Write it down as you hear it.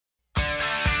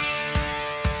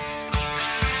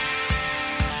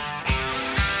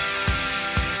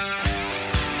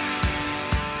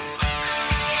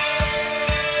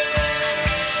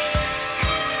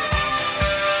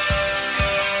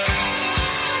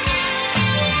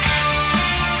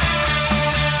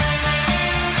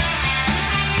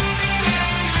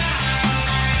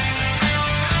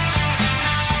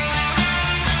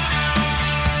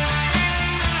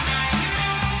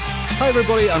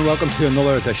everybody, and welcome to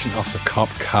another edition of the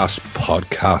Copcast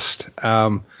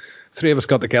podcast. Three of us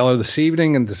got together this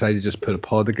evening and decided to just put a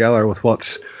pod together with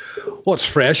what's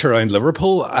fresh around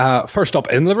Liverpool. First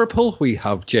up in Liverpool, we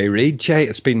have Jay Reid. Jay,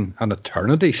 it's been an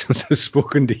eternity since I've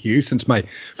spoken to you, since my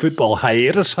football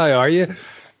hiatus. How are you?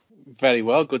 Very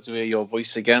well. Good to hear your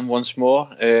voice again once more.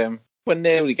 We're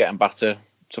nearly getting back to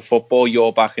football.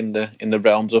 You're back in the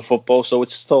realms of football, so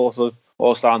it's sort of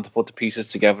all starting to put the pieces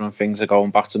together and things are going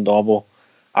back to normal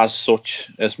as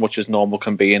much as normal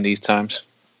can be in these times.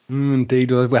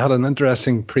 Indeed. We had an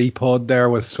interesting pre-pod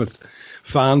there with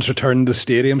fans returning to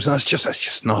stadiums, and it's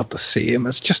just not the same.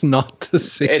 It's just not the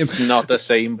same. It's not the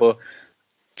same, but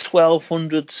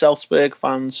 1,200 Salzburg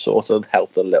fans sort of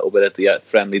helped a little bit at the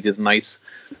friendly the other night,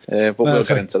 but we'll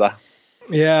get into that.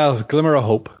 Yeah, glimmer of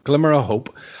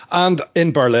hope. And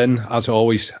in Berlin, as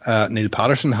always, Neil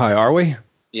Patterson, how are we?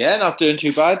 Yeah, not doing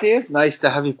too bad, Dave. Nice to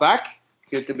have you back.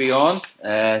 Good to be on.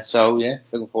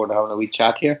 Looking forward to having a wee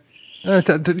chat here.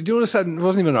 Did you notice that it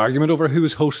wasn't even an argument over who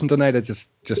was hosting tonight? I just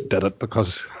did it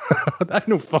because I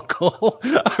know fuck all.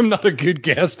 I'm not a good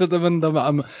guest at the minute.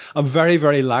 I'm very,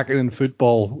 very lacking in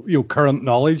football, current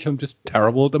knowledge. I'm just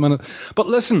terrible at the minute. But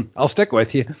listen, I'll stick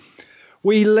with you.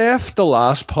 We left the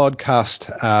last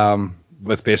podcast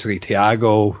with basically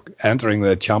Thiago entering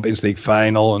the Champions League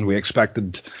final, and we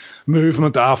expected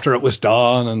movement after it was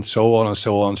done, and so on and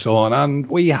so on and so on. And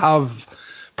we have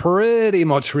pretty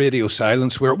much radio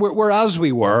silence. We're as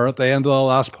we were at the end of the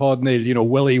last pod, Neil.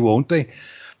 Will he, won't he?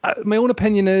 My own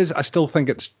opinion is I still think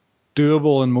it's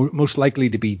doable and most likely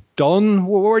to be done.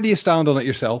 Where do you stand on it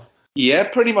yourself? Yeah,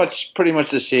 pretty much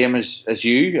the same as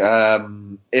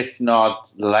you. If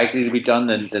not likely to be done,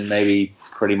 then maybe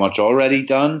pretty much already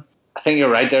done. I think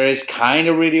you're right. There is kind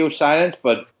of radio silence,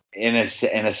 but in a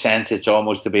sense, it's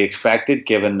almost to be expected,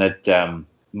 given that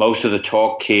most of the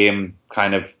talk came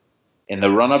kind of in the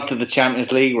run-up to the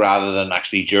Champions League rather than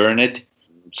actually during it.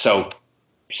 So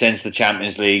since the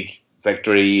Champions League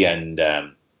victory and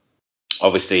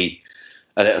obviously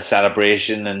a little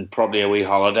celebration and probably a wee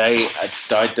holiday, I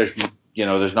doubt there's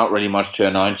not really much to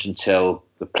announce until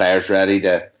the player's ready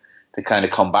to kind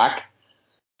of come back.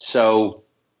 So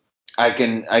I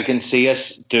can see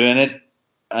us doing it,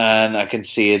 and I can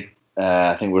see it.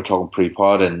 I think we're talking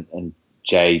pre-pod, and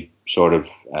Jay sort of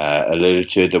alluded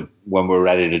to it, that when we're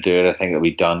ready to do it, I think it'll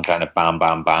be done kind of bam,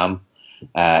 bam, bam.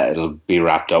 It'll be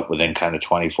wrapped up within kind of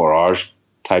 24 hours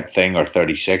type thing, or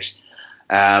 36.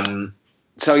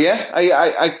 So yeah,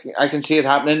 I can see it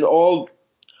happening. All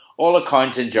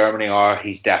accounts in Germany are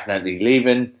he's definitely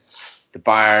leaving. The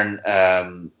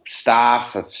Bayern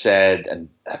staff have said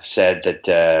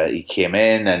that he came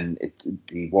in and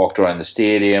he walked around the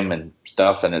stadium and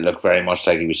stuff, and it looked very much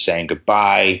like he was saying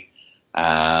goodbye.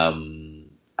 And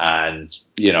they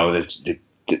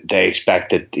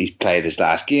expect that he's played his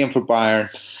last game for Bayern.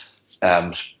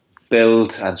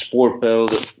 Bild and Sport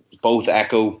Bild both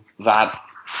echo that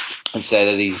and say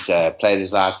that he's played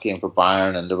his last game for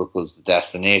Bayern and Liverpool's the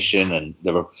destination. And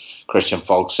Christian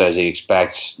Falk says he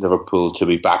expects Liverpool to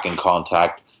be back in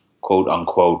contact, quote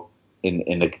unquote,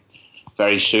 in the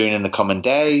very soon in the coming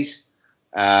days.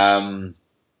 And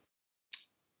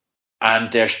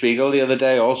Der Spiegel the other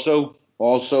day also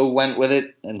went with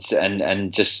it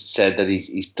and just said that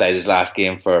he's played his last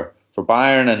game for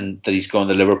Bayern and that he's going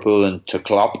to Liverpool and to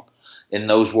Klopp in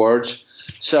those words.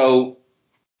 So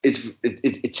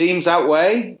it seems that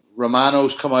way.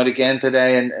 Romano's come out again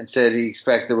today and said he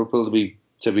expects Liverpool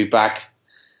to be back,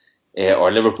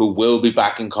 or Liverpool will be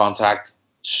back in contact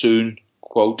soon,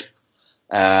 quote.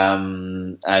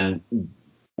 And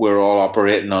we're all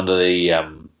operating under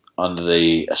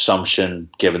the assumption,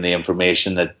 given the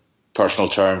information, that personal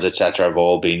terms, etc., have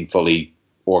all been fully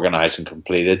organised and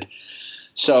completed.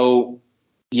 So,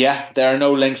 yeah, there are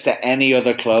no links to any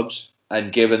other clubs.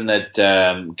 And given that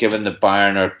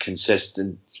Bayern are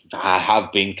consistent,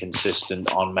 have been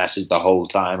consistent on message the whole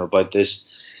time about this,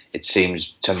 it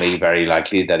seems to me very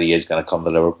likely that he is going to come to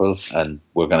Liverpool, and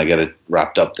we're going to get it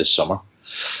wrapped up this summer.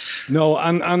 No,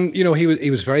 and he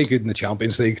was very good in the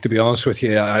Champions League, to be honest with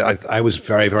you. I was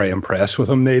very, very impressed with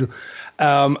him, Neil.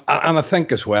 And I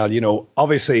think as well,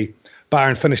 obviously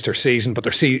Bayern finished their season, but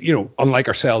unlike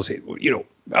ourselves,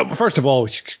 first of all, we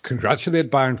should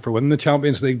congratulate Bayern for winning the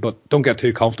Champions League, but don't get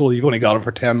too comfortable. You've only got it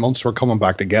for 10 months. We're coming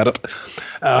back to get it.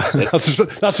 That's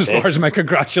as far as my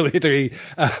congratulatory.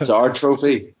 It's our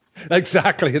trophy.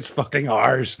 Exactly, it's fucking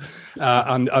ours,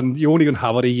 and you won't even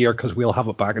have it a year because we'll have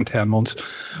it back in 10 months.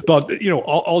 But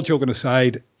all joking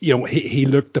aside, he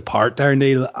looked the part there,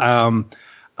 Neil,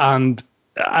 and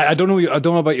I don't know. I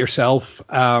don't know about yourself.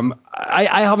 I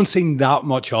haven't seen that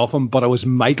much of him, but I was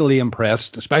mightily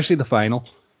impressed, especially the final.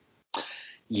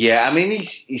 Yeah, I mean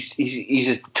he's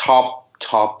a top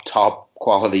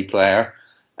quality player.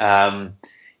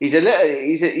 He's a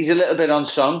little bit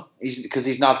unsung. Because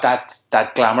he's not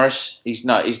that glamorous. He's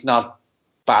not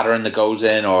battering the goals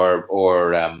in or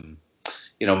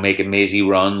making mazy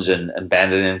runs and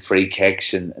bending in free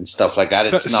kicks and stuff like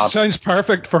that. It's not. Sounds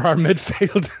perfect for our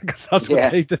midfield because that's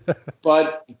what they do.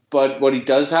 But what he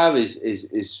does have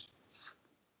is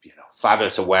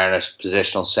fabulous awareness,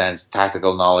 positional sense,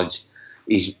 tactical knowledge,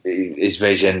 his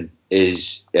vision,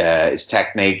 his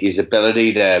technique, his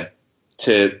ability to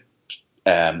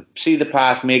see the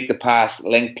pass, make the pass,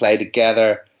 link play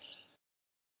together.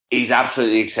 He's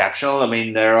absolutely exceptional. I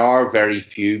mean, there are very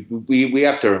few. We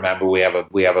have to remember we have a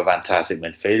fantastic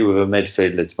midfield. We have a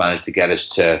midfield that's managed to get us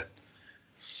to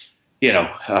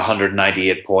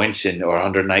 198 points or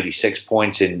 196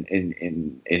 points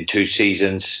in 2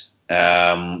 seasons.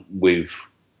 We've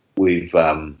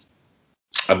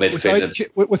a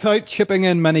midfield without chipping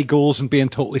in many goals and being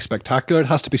totally spectacular. It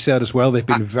has to be said as well. They've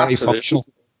been very functional.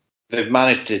 They've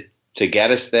managed to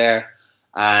get us there.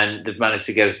 And they've managed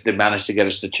to get us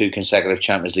to 2 consecutive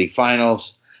Champions League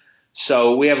finals.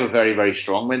 So we have a very, very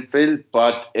strong midfield.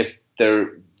 But if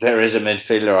there is a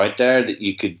midfielder out there that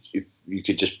you could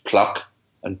just pluck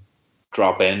and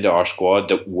drop into our squad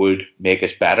that would make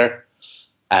us better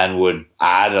and would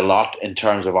add a lot in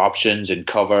terms of options and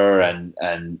cover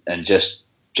and just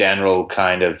general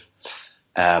kind of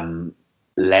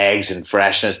legs and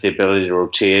freshness, the ability to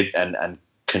rotate and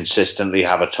consistently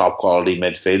have a top quality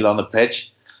midfield on the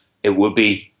pitch, it would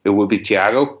be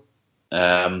Thiago.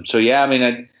 So yeah, I mean,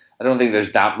 I don't think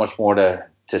there's that much more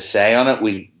to say on it.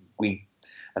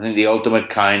 I think the ultimate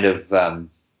kind of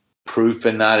proof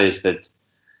in that is that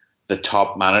the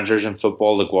top managers in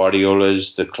football, the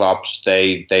Guardiolas, the Klopps,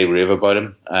 they rave about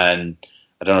him. And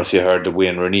I don't know if you heard the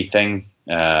Wayne Rooney thing.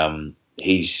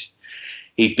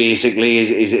 He basically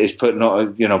is putting,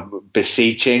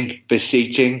 beseeching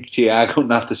Thiago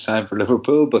not to sign for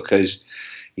Liverpool because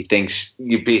he thinks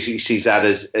you basically sees that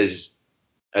as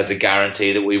a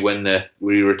guarantee that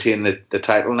we retain the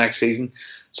title next season.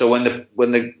 So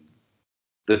when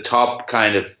the top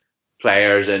kind of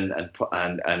players and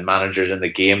managers in the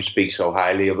game speak so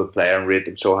highly of a player and rate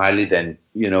them so highly, then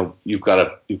you've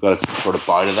got to sort of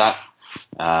bow to that.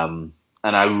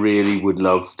 And I really would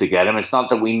love to get him. It's not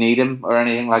that we need him or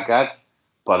anything like that,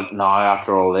 but now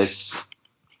after all this,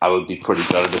 I would be pretty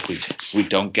gutted if we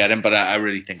don't get him. But I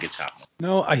really think it's happening.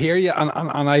 No, I hear you, and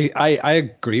I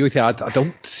agree with you. I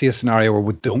don't see a scenario where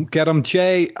we don't get him.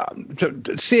 Jay,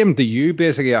 same to you.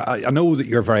 Basically, I know that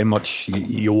you're very much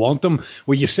you want him.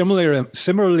 Were you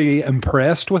similarly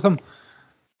impressed with him?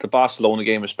 The Barcelona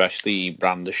game, especially, he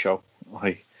ran the show,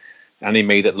 and he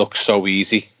made it look so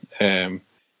easy.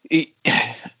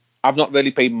 I've not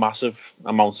really paid massive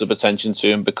amounts of attention to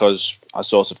him because I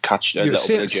sort of catch a little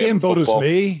bit of German football. Same boat as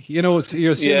me. You're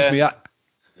same as me.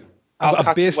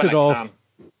 I've based it off.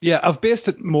 Yeah, I've based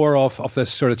it more off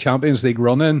this sort of Champions League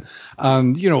run-in,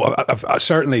 and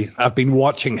I've been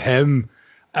watching him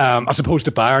as opposed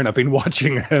to Bayern. I've been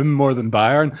watching him more than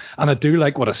Bayern, and I do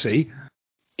like what I see.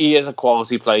 He is a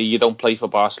quality player. You don't play for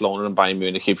Barcelona and Bayern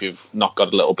Munich if you've not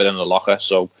got a little bit in the locker.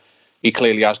 So he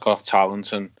clearly has got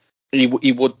talent, and he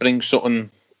would bring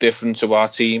something different to our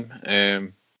team.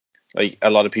 Like a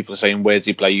lot of people are saying, where does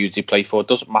he play? Who does he play for? It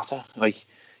doesn't matter. Like,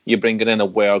 you're bringing in a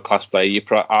world class player. You're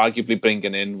arguably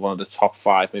bringing in one of the top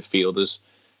 5 midfielders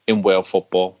in world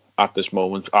football at this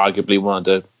moment. Arguably one of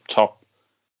the top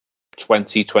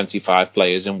 20, 25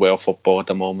 players in world football at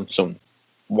the moment. So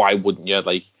why wouldn't you?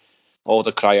 Like, all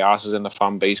the cry asses in the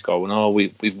fan base going, oh,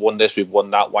 we've won this, we've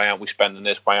won that. Why aren't we spending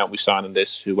this? Why aren't we signing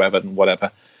this? Whoever and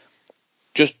whatever.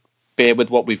 Just bear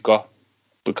with what we've got,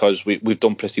 because we've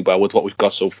done pretty well with what we've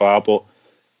got so far. But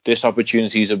this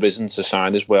opportunity has arisen to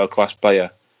sign this world class player.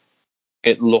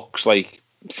 It looks like,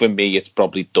 for me, it's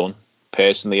probably done.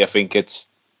 Personally, I think it's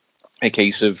a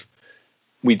case of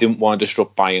we didn't want to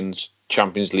disrupt Bayern's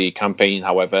Champions League campaign.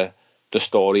 However, the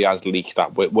story has leaked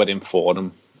that we're in for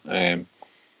them.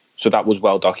 So that was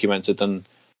well documented. And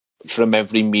from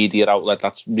every media outlet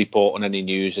that's reporting any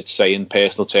news, it's saying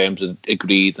personal terms are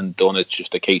agreed and done. It's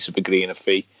just a case of agreeing a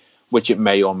fee, which it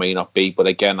may or may not be. But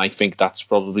again, I think that's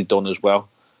probably done as well.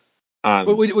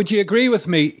 But would you agree with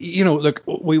me? Look,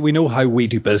 we know how we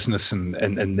do business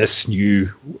in this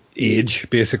new age,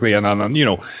 basically, and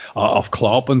of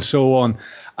Klopp and so on.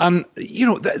 And,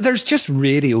 there's just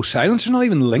radio silence. There's not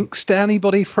even links to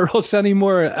anybody for us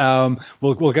anymore.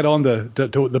 We'll get on to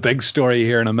the big story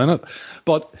here in a minute.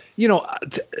 But,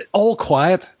 all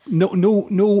quiet,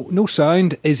 no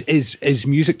sound is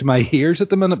music to my ears at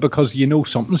the minute, because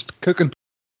something's cooking.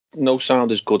 No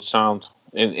sound is good sound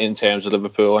in terms of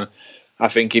Liverpool. And I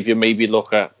think if you maybe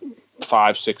look at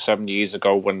 5, 6, 7 years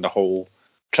ago, when the whole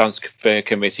transfer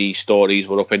committee stories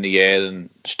were up in the air and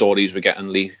stories were getting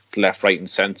leaked left, right and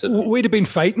centre. We'd have been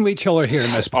fighting with each other here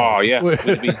in this part. Oh, yeah. We'd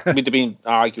have been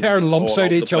arguing. Tearing lumps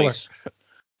out each other.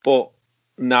 But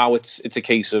now it's a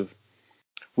case of,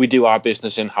 we do our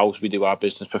business in-house, we do our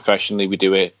business professionally, we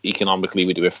do it economically,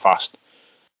 we do it fast.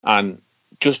 And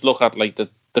just look at like the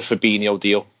Fabinho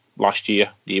deal last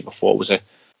year, the year before was it.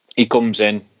 He comes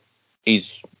in,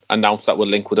 he's announced that we'll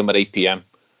link with him at 8 p.m.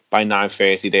 By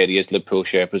 9:30, there he is, Liverpool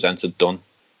share presented, done.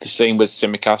 The same with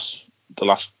Tsimikas, the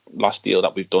last deal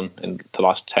that we've done in the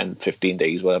last 10, 15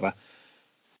 days, whatever.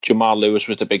 Jamal Lewis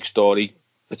was the big story,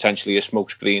 potentially a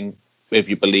smokescreen, if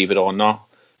you believe it or not.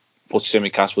 But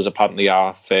Tsimikas was apparently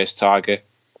our first target.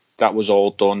 That was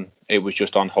all done. It was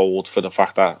just on hold for the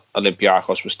fact that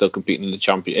Olympiacos was still competing in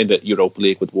the Europa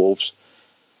League with Wolves.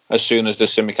 As soon as the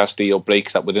Tsimikas deal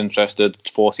breaks that we're interested,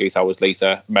 48 hours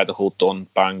later, medical done,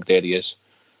 bang, there he is.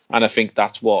 And I think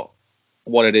that's what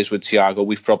it is with Thiago.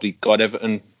 We've probably got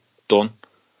everything done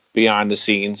behind the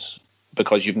scenes,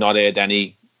 because you've not heard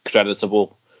any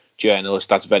creditable journalist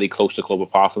that's very close to the club,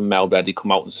 apart from Mel Reddy,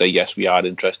 come out and say, yes, we are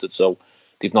interested. So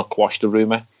they've not quashed the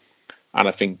rumour. And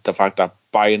I think the fact that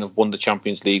Bayern have won the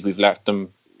Champions League, we've let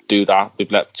them do that.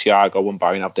 We've let Thiago and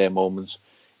Bayern have their moments.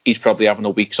 He's probably having a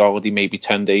week's holiday, maybe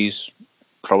 10 days,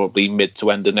 probably mid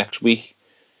to end of next week.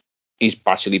 He's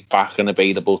actually back and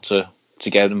available to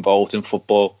get involved in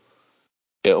football.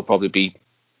 It'll probably be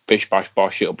bish bash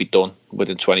bosh. It'll be done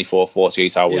within 24,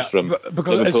 48 hours from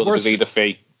Liverpool to pay the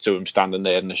fee to him standing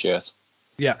there in the shirt.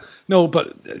 Yeah, no,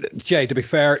 but Jay, to be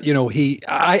fair,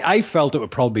 I felt it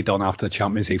would probably be done after the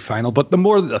Champions League final. But the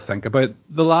more that I think about it,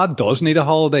 the lad does need a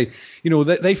holiday.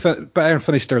 Bayern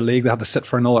finished their league. They had to sit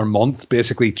for another month,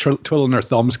 basically twiddling their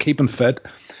thumbs, keeping fit,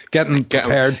 getting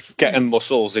prepared, getting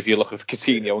muscles. If you look at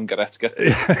Coutinho and Goretzka,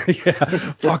 yeah,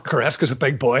 fuck, Goretzka's a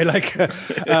big boy,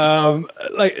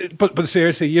 but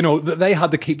seriously, they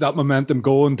had to keep that momentum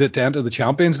going to enter the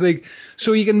Champions League.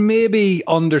 So you can maybe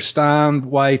understand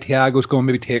why Thiago's going to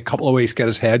maybe take a couple of weeks, get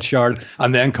his head shard,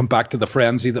 and then come back to the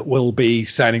frenzy that will be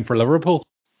signing for Liverpool.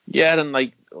 Yeah, and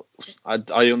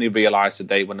I only realised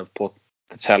today when I've put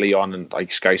the telly on and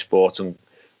like Sky Sports, and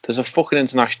there's a fucking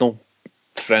international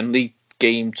friendly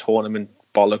game, tournament,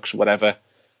 bollocks, whatever.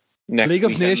 Next League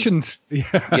of weekend. Nations.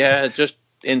 Yeah, just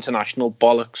international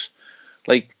bollocks.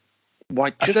 Like, why?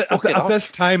 Just fuck it off. At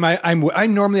this time,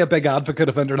 I'm normally a big advocate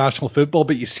of international football,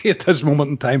 but you see at this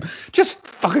moment in time, just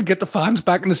fucking get the fans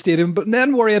back in the stadium, but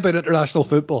then worry about international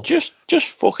football. Just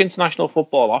fuck international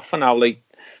football off for now. Like,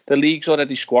 the league's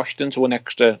already squashed into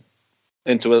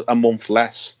a month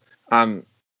less, and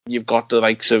you've got the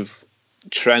likes of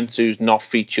Trent, who's not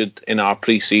featured in our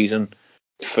pre-season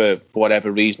for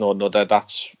whatever reason or another.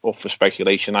 That's up for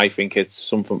speculation. I think it's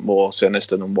something more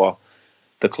sinister than what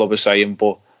the club is saying,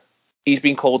 but he's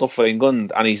been called up for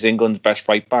England and he's England's best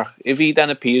right back. If he then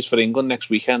appears for England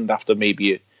next weekend after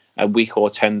maybe a week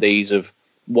or 10 days of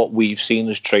what we've seen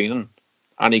as training,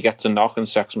 and he gets a knock and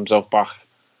sacks himself back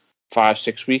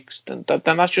 5-6 weeks, then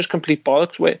that's just complete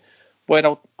bollocks. We're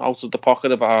out of the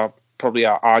pocket of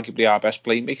arguably our best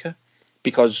playmaker,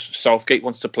 because Southgate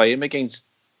wants to play him against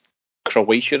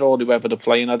Croatia or whoever they're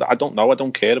playing. I don't know. I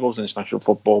don't care about international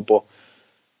football, but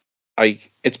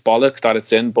it's bollocks that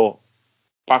it's in. But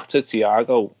back to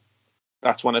Thiago,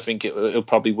 that's when I think it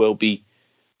probably will be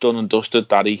done and dusted,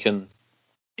 that he can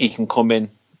come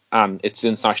in, and it's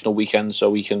international weekend,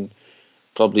 so he can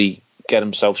probably get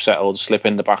himself settled, slip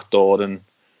in the back door, and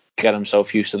get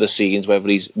himself used to the scenes. Whether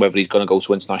he's going to go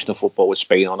to international football with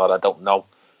Spain or not, I don't know.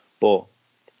 But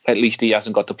at least he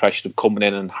hasn't got the pressure of coming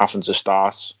in and having to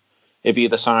start. If he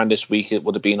had signed this week, it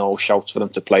would have been all shouts for him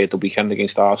to play at the weekend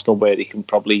against Arsenal, where he can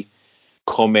probably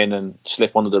come in and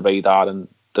slip under the radar, and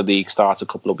the league starts a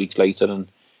couple of weeks later, and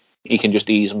he can just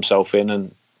ease himself in,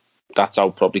 and that's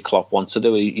how probably Klopp wants to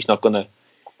do it. He's not going to.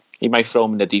 He might throw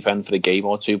him in the deep end for a game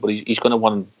or two, but he's going to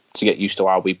want him to get used to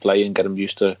how we play and get him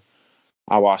used to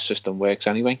how our system works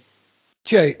anyway.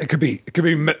 Jay, it could be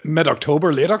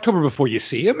mid-October, late October before you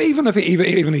see him, even if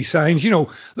he signs.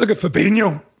 Look at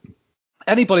Fabinho.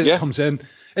 Anybody that comes in,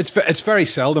 It's very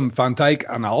seldom. Van Dijk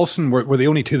and Alisson were the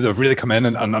only two that have really come in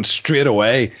and straight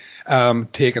away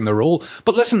taken the role.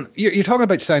 But listen, you're talking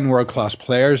about signing world class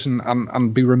players,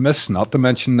 and be remiss not to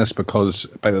mention this because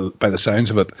by the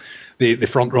sounds of it, the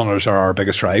front runners are our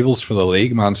biggest rivals for the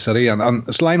league, Man City, and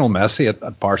it's Lionel Messi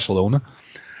at Barcelona,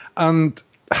 and.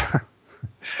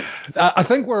 I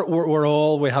think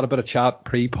we had a bit of chat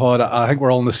pre-pod. I think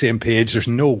we're all on the same page. There's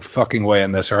no fucking way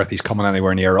on this earth he's coming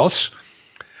anywhere near us.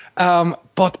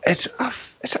 But it's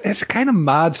a kind of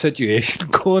mad situation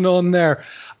going on there.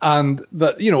 And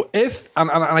that, if, and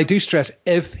I do stress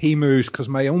if he moves, because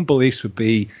my own beliefs would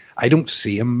be, I don't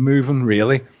see him moving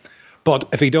really. But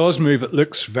if he does move, it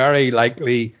looks very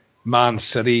likely Man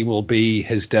City will be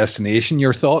his destination.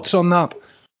 Your thoughts on that?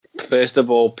 First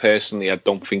of all, personally, I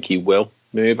don't think he will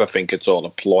move. I think it's all a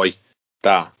ploy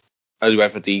that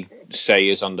whoever they say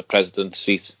is on the president's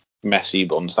seat,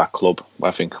 Messi runs that club.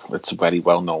 I think it's very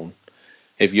well known.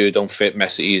 If you don't fit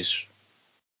Messi's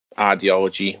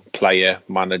ideology, player,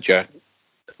 manager,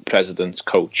 president,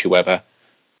 coach, whoever,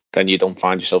 then you don't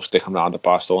find yourself sticking around at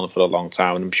Barcelona for a long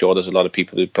time. And I'm sure there's a lot of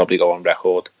people who'd probably go on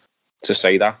record to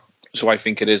say that. So I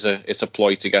think it's a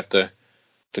ploy to get the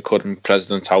current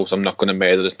president's house. I'm not going to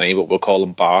murder his name, but we'll call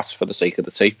him Bart for the sake of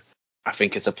the tape. I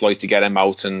think it's a ploy to get him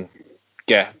out and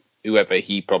get whoever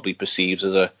he probably perceives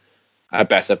as a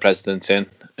better president in.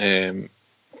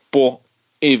 But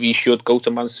if he should go to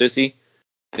Man City,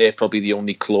 they're probably the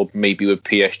only club, maybe with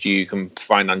PSG, who can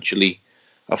financially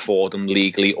afford him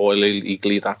legally or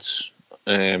illegally. That's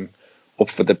up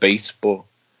for debate. But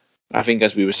I think,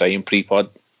 as we were saying pre-pod,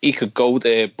 he could go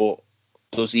there, but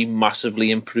does he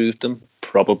massively improve them?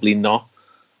 Probably not.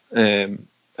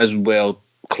 As well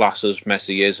class as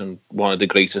Messi is, and one of the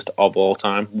greatest of all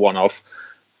time,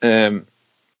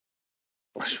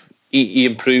 he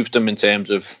improved them in terms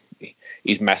of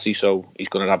he's Messi, so he's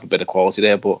going to have a bit of quality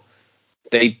there. But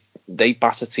they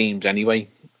batter teams anyway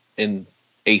in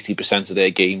 80% of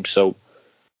their games, so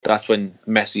that's when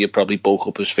Messi would probably bulk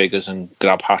up his figures and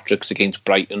grab hat-tricks against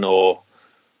Brighton or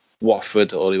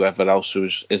Watford or whoever else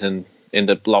is in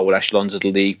the lower echelons of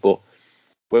the league. But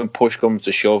when push comes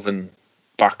to shove and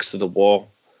backs to the wall,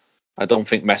 I don't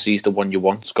think Messi's the one you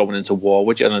want going into war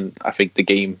with you. And I think the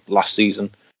game last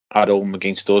season at home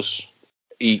against us,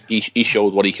 he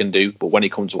showed what he can do. But when he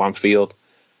comes to Anfield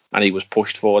and he was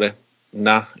pushed for it,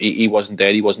 he wasn't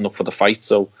there. He wasn't up for the fight.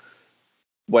 So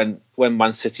when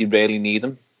Man City really need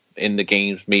him in the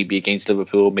games, maybe against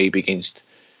Liverpool, maybe against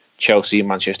Chelsea and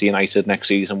Manchester United next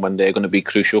season, when they're going to be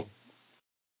crucial,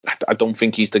 I don't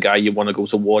think he's the guy you want to go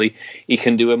to war. He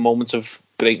can do a moment of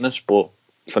greatness, but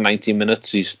for 90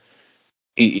 minutes,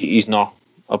 he's not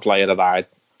a player that I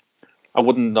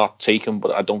wouldn't not take him,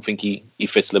 but I don't think he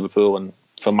fits Liverpool. And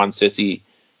for Man City,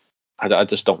 I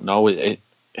just don't know. He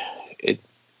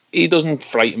doesn't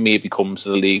frighten me if he comes to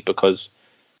the league, because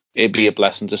it'd be a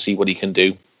blessing to see what he can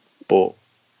do. But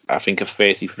I think at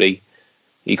 33,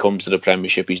 he comes to the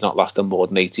Premiership, he's not lasting more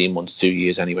than 18 months, 2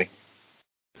 years anyway.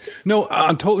 No,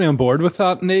 I'm totally on board with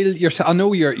that, Neil. I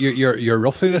know you're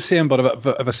roughly the same, but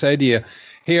if I say to you,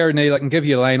 here, Neil, I can give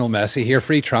you Lionel Messi here,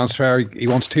 free transfer. He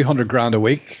wants 200 grand a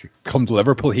week. Come to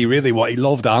Liverpool. He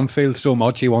loved Anfield so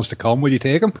much. He wants to come. Will you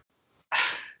take him?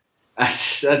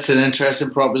 That's an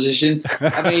interesting proposition.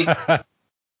 I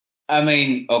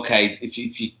mean, okay, if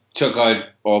you took out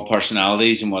all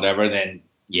personalities and whatever, then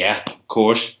yeah, of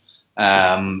course.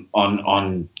 On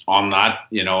that,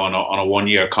 on a 1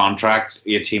 year contract,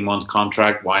 18-month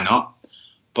contract, why not?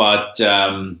 But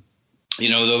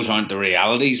those aren't the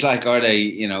realities, like, are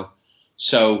they?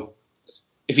 So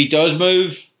if he does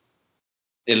move,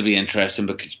 it'll be interesting,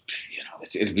 because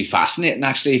it'll be fascinating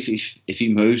actually if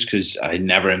he moves, because I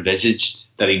never envisaged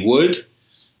that he would.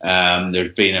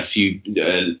 There's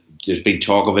been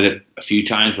talk of it a few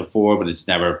times before, but it's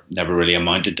never really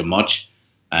amounted to much.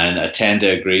 And I tend to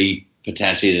agree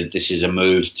potentially that this is a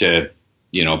move to,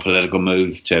 political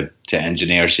move to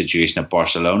engineer a situation at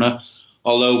Barcelona.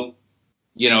 Although,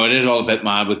 it is all a bit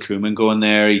mad with Koeman going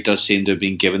there. He does seem to have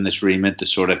been given this remit to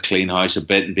sort of clean house a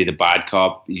bit and be the bad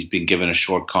cop. He's been given a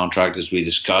short contract, as we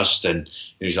discussed, and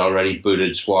he's already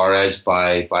booted Suarez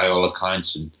by all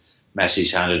accounts, and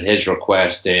Messi's handed his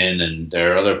request in, and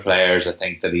there are other players, I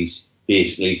think, that he's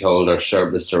basically told are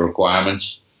surplus to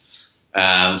requirements.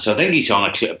 So I think he's on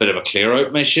a bit of a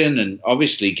clear-out mission, and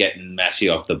obviously getting Messi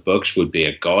off the books would be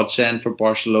a godsend for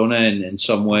Barcelona in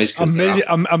some ways. A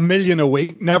million a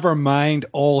week, never mind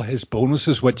all his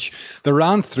bonuses, which they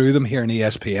ran through them here in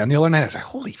ESPN the other night. I was like,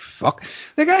 holy fuck,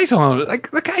 the guy's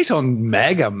on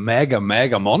mega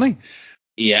money.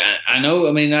 Yeah, I know.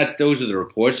 I mean, that those are the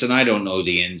reports, and I don't know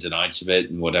the ins and outs of it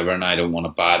and whatever, and I don't want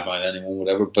to badmouth anyone,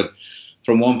 whatever. But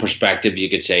from one perspective, you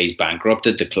could say he's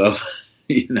bankrupted the club.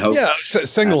 Yeah,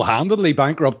 single-handedly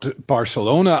bankrupt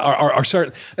Barcelona, or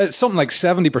certain, something like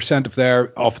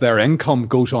 70% of their income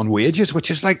goes on wages,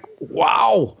 which is like,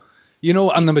 wow.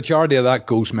 And the majority of that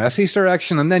goes Messi's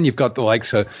direction, and then you've got the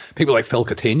likes of people like Phil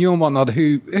Coutinho and whatnot,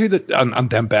 and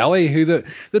Dembele, who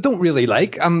they don't really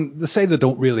like, and they say they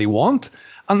don't really want,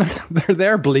 and they're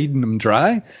there bleeding them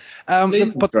dry.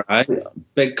 Dry.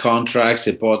 Big contracts,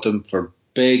 they bought them for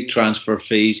big transfer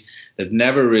fees. They've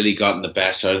never really gotten the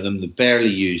best out of them. They barely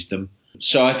used them.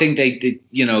 So I think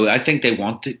I think they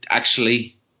want to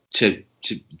actually to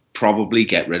probably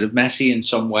get rid of Messi in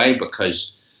some way,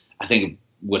 because I think it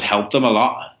would help them a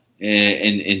lot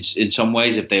in some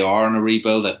ways. If they are on a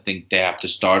rebuild, I think they have to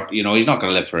start. He's not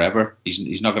going to live forever.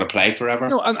 He's not going to play forever.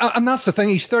 No, and that's the thing.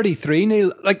 He's 33,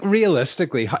 Neil. Like,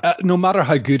 realistically, no matter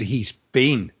how good he's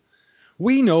been,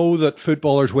 we know that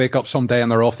footballers wake up someday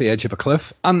and they're off the edge of a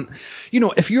cliff. And,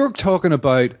 if you're talking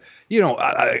about,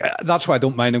 that's why I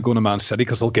don't mind him going to Man City,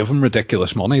 because they'll give him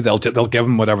ridiculous money. They'll give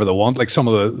him whatever they want. Like some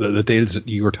of the deals that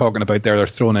you were talking about there, they're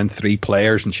throwing in 3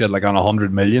 players and shit like on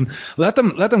 100 million. Let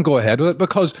them go ahead with it,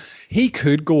 because he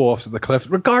could go off the cliff,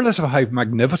 regardless of how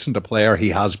magnificent a player he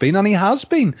has been, and he has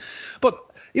been. But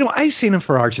I've seen him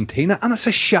for Argentina, and it's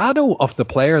a shadow of the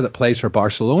player that plays for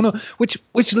Barcelona, which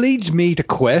leads me to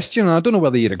question, and I don't know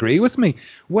whether you'd agree with me,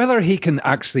 whether he can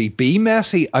actually be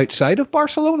Messi outside of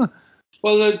Barcelona.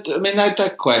 Well, I mean,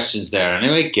 that question's there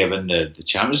anyway, given the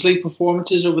Champions League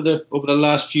performances over the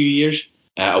last few years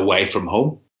away from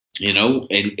home.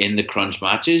 In the crunch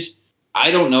matches. I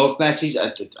don't know if Messi's.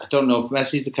 I don't know if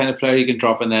Messi's the kind of player you can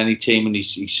drop in any team and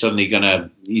he's suddenly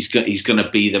gonna be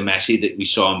the Messi that we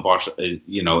saw in Barcelona,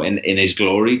 in his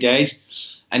glory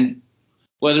days. And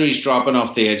whether he's dropping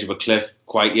off the edge of a cliff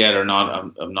quite yet or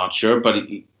not, I'm not sure. But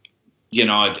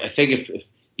I think if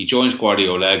he joins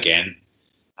Guardiola again,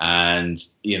 and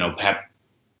Pep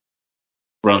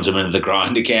runs him into the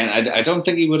ground again, I don't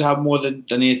think he would have more than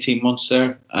 18 months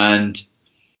there. And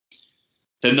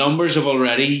the numbers have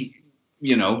already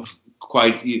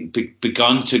quite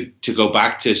begun to go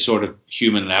back to sort of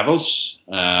human levels.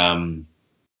 He's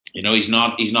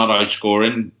not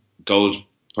outscoring goals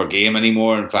per game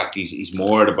anymore. In fact, he's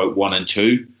more at about 1 and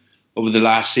 2 over the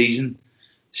last season.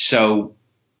 So,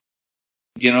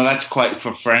 that's quite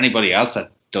for anybody else,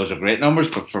 that those are great numbers,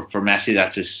 but for Messi,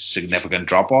 that's a significant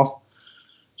drop off.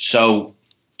 So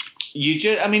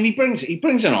he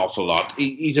brings an awful lot.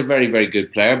 He's a very, very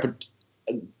good player, but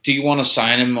do you want to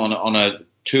sign him on a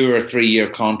 2 or 3 year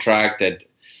contract at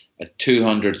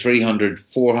 200, 300,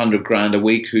 400 grand a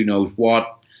week? Who knows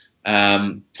what?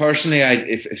 Personally,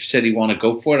 if City want to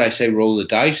go for it, I say roll the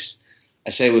dice. I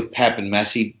say with Pep and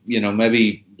Messi,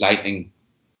 maybe lightning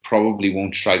probably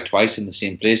won't strike twice in the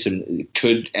same place, and it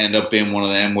could end up being one of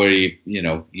them where you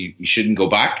shouldn't go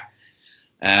back.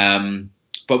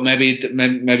 But maybe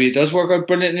it does work out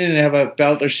brilliantly, and they have a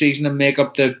belter season and make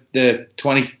up the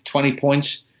 20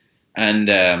 points and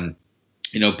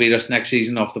beat us next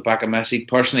season off the back of Messi.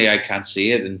 Personally, I can't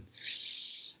see it. And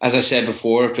as I said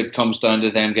before, if it comes down to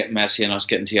them getting Messi and us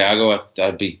getting Thiago,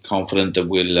 I'd be confident that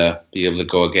we'll be able to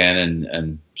go again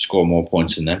and score more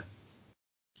points than them.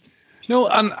 No,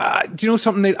 and do you know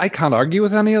something, Nate? I can't argue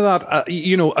with any of that.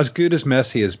 As good as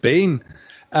Messi has been,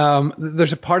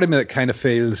 there's a part of me that kind of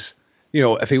feels,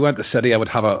 if he went to City, I would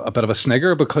have a bit of a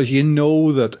snigger, because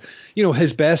that,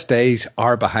 his best days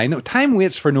are behind him. Time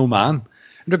waits for no man.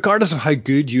 Regardless of how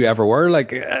good you ever were,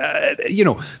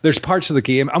 there's parts of the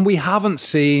game, and we haven't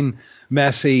seen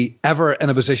Messi ever in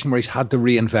a position where he's had to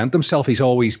reinvent himself. He's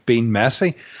always been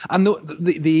Messi. And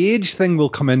the age thing will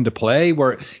come into play,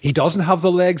 where he doesn't have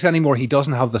the legs anymore. He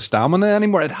doesn't have the stamina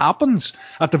anymore. It happens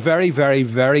at the very, very,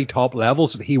 very top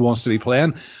levels that he wants to be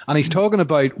playing. And he's talking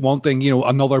about wanting,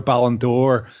 another Ballon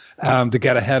d'Or to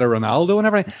get ahead of Ronaldo and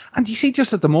everything. And you see,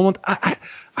 just at the moment, I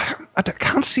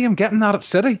can't see him getting that at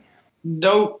City.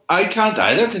 No, I can't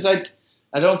either, because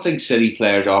I don't think City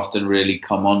players often really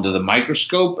come under the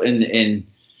microscope in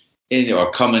or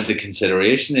come into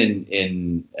consideration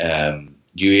in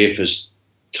UEFA's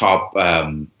top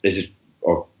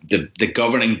or the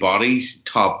governing bodies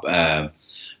top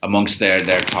amongst their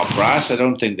top brass. I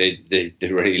don't think they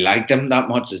really like them that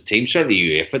much as a team. Certainly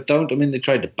UEFA don't. I mean, they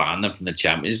tried to ban them from the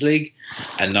Champions League,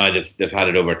 and now they've had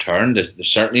it overturned. They're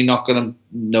certainly not going to,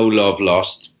 no love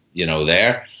lost,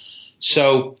 there.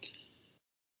 So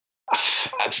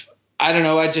I don't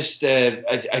know. I just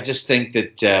think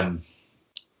that,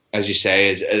 as you say,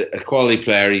 as a quality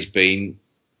player he's been,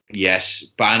 yes,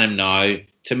 ban him now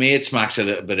to me, it smacks a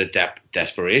little bit of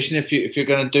desperation. If you're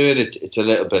going to do it, it's a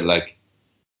little bit like,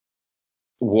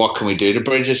 what can we do to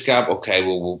bridge this gap? Okay,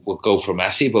 we'll go for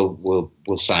Messi. We'll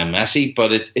sign Messi,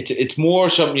 but it's more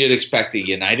something you'd expect the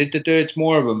United to do. It's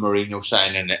more of a Mourinho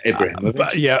signing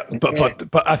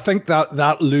Ibrahimovic. But I think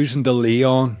that losing to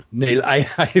Leon, Neil, I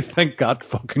think that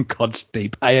fucking cuts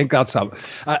deep. I think that's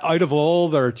out of all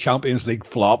their Champions League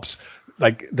flops.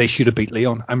 Like, they should have beat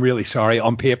Leon. I'm really sorry.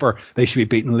 On paper, they should be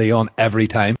beating Leon every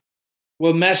time.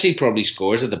 Well, Messi probably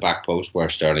scores at the back post where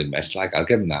Sterling missed. Like, I'll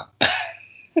give him that.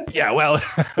 Yeah, well,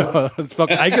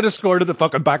 I could have scored at the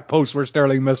fucking back post where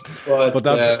Sterling missed. But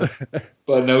that's.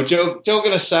 But no,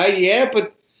 joking aside, yeah.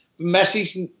 But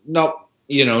Messi's not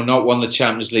won the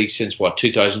Champions League since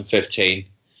 2015.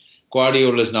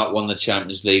 Guardiola's not won the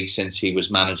Champions League since he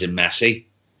was managing Messi.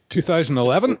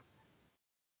 2011.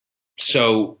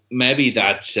 So maybe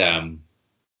that's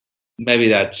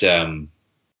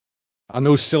and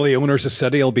those silly owners of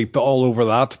City will be all over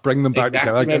that. Bring them back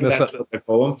together. Maybe that's what they're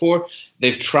going for.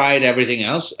 They've tried everything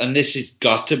else, and this has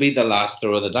got to be the last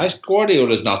throw of the dice.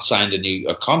 Guardiola's not signed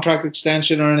a contract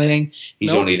extension or anything.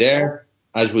 He's only there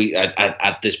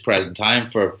at this present time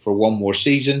for one more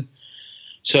season.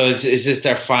 So is this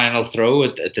their final throw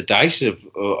at the dice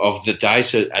of the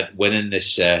dice at winning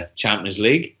this Champions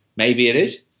League? Maybe it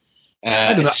is.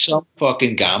 It's some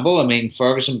fucking gamble. I mean,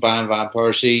 Ferguson buying Van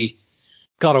Persie.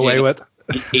 Got away with.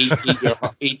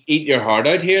 Eat your heart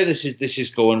out here. This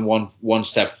is going one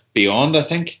step beyond, I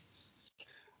think.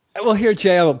 Well, here,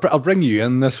 Jay, I'll bring you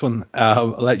in this one. I'll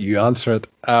let you answer it.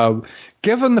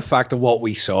 Given the fact of what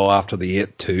we saw after the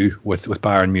 8-2 with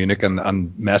Bayern Munich and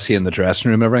Messi in the dressing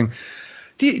room and everything,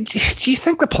 do you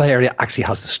think the player actually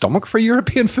has the stomach for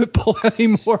European football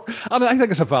anymore? And I think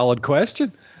it's a valid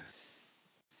question.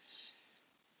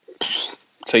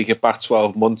 Take it back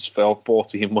 12 months,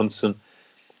 14 months, and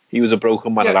he was a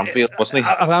broken man at Anfield, wasn't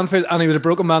he? At Anfield, and he was a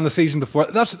broken man the season before.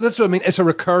 That's what I mean. It's a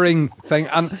recurring thing,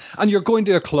 and you're going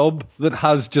to a club that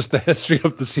has just the history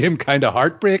of the same kind of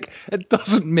heartbreak. It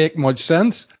doesn't make much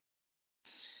sense.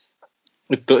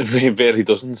 It really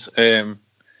doesn't. I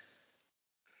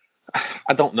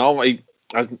don't know.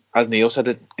 As Neil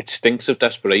said, it stinks of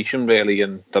desperation, really,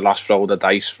 and the last throw of the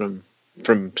dice from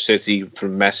City,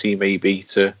 from Messi, maybe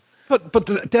to. But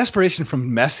the desperation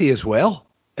from Messi as well.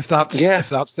 If that's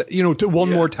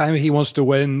more time he wants to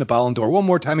win the Ballon d'Or, one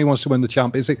more time he wants to win the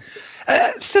Champions League.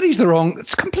 City's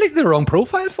it's completely the wrong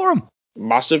profile for him.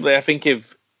 Massively. I think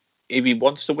if he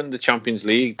wants to win the Champions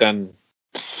League, then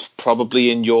probably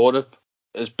in Europe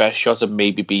his best shot would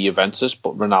maybe be Juventus,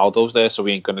 but Ronaldo's there, so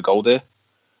he ain't going to go there.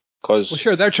 Well,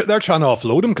 sure, they're trying to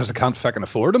offload him because they can't fucking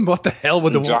afford him. What the hell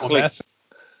would they want with Messi?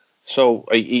 So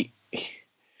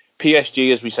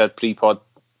PSG, as we said pre-pod,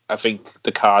 I think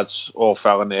the cards all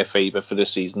fell in their favour for this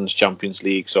season's Champions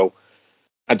League, so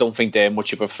I don't think they're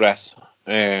much of a threat.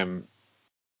 You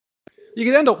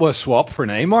could end up with a swap for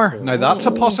Neymar. Now that's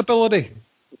a possibility.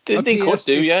 They could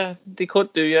do, yeah.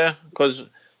 Because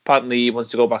apparently he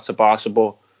wants to go back to Barca,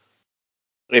 but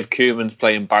if Koeman's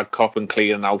playing bad cop and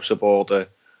clearing out of all the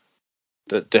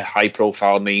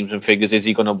high-profile names and figures, is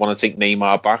he going to want to take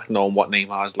Neymar back, knowing what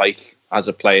Neymar's like as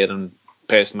a player and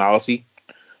personality?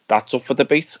 That's up for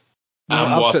debate.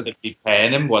 And what did he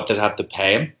paying him? What did he have to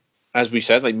pay him? As we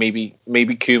said, like maybe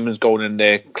Koeman's going in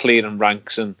there clearing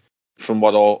ranks, and from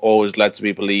what always led to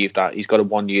be believed that he's got a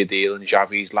 1-year deal and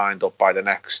Xavi's lined up by the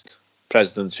next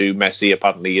president, who Messi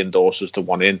apparently endorses to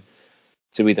want in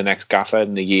to be the next gaffer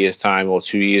in a year's time or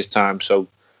 2 years' time. So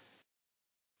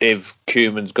if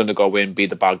Koeman's going to go in, be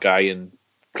the bad guy and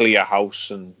clear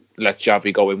house and let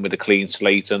Xavi go in with a clean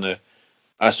slate and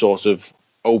a sort of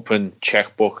open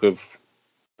checkbook of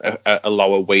a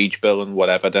lower wage bill and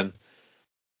whatever, then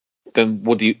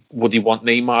would he want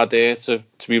Neymar there to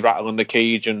be rattling the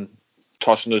cage and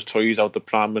tossing his toys out the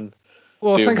pram and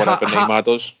doing whatever Neymar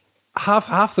does?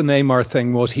 Half the Neymar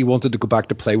thing was he wanted to go back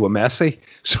to play with Messi,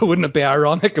 so wouldn't it be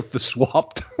ironic if they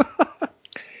swapped?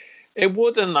 It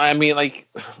would, and I mean, like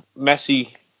Messi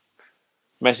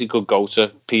could go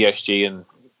to PSG, and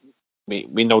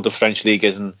we know the French league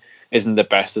isn't the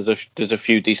best. There's a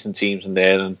few decent teams in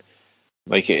there, and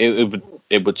like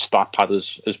it would stop at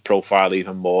his profile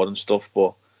even more and stuff.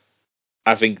 But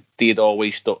I think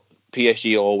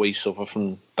PSG always suffer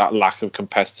from that lack of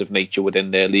competitive nature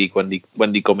within their league when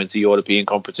they come into European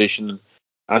competition. And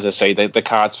as I say, the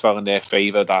cards fell in their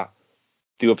favour that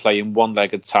they were playing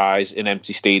one-legged ties in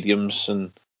empty stadiums,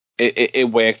 and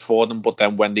it worked for them. But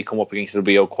then when they come up against a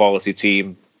real quality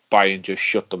team, Bayern just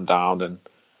shut them down and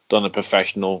done a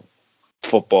professional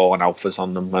football and alphas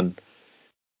on them. And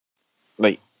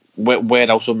like where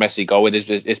else will Messi go?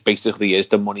 It basically is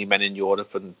the money men in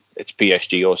Europe, and it's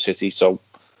PSG or City. So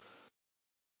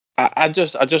I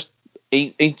just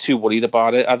ain't too worried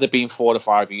about it. Had it been 4 or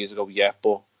 5 years ago, yeah,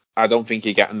 but I don't think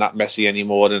you're getting that Messi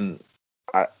anymore. And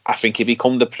I think if he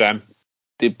come to Prem,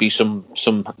 there'd be some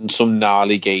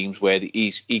gnarly games where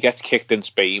he gets kicked in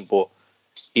Spain, but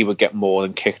he would get more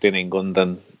than kicked in England.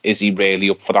 And is he really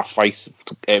up for that fight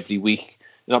every week?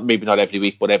 Maybe not every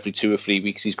week, but every 2 or 3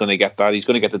 weeks he's going to get that. He's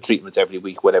going to get the treatment every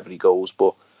week wherever he goes.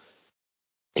 But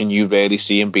can you really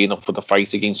see him being up for the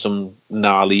fight against some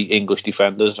gnarly English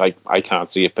defenders? I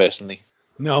can't see it personally.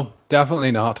 No,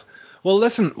 definitely not. Well,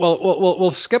 listen,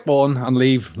 we'll skip on and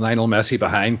leave Lionel Messi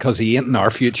behind because he ain't in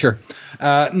our future.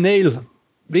 Neil,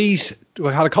 we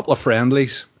had a couple of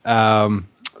friendlies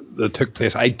that took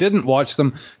place. I didn't watch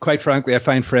them. Quite frankly, I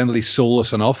find friendlies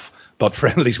soulless enough, but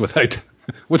friendlies without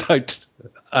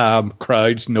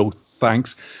crowds, no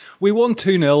thanks. We won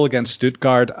 2-0 against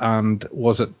Stuttgart, and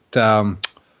was it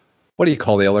what do you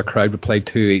call the other crowd? We played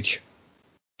 2 each.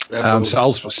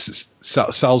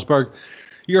 Salzburg.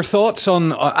 Your thoughts on,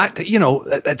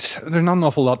 there's not an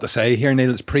awful lot to say here,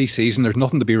 Neil. It's pre-season. There's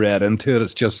nothing to be read into it.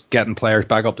 It's just getting players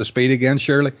back up to speed again,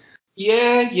 surely.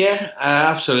 Yeah,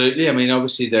 absolutely. I mean,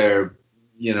 obviously, they're,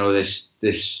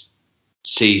 this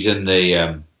season,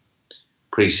 the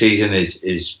pre-season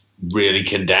is really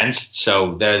condensed.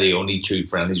 So they're the only 2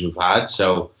 friendlies we've had.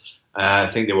 So I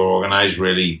think they were organised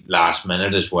really last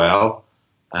minute as well,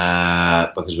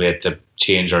 because we had to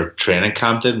change our training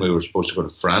camp. We were supposed to go to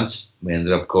France. We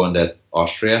ended up going to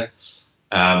Austria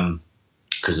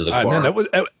because of the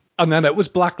quarantine. And then it was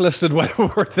blacklisted when we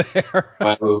were there.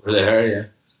 While we were there, yeah.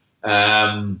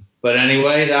 But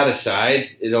anyway, that aside,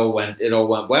 it all went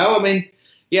well. I mean,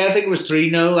 yeah, I think it was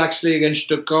 3-0 actually against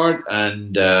Stuttgart,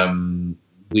 and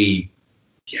we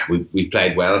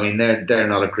played well. I mean, they're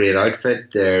not a great outfit.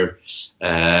 They're,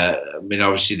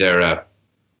 obviously they're a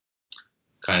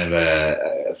kind of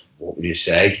a what would you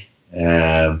say,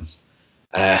 a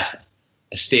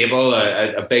stable,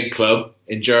 a big club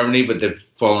in Germany, but they've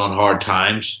fallen on hard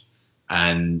times,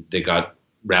 and they got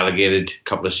relegated a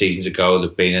couple of seasons ago.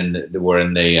 They were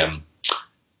in the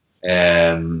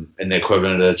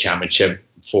equivalent of the Championship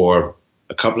for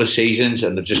a couple of seasons,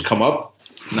 and they've just come up.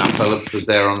 Nat Phillips was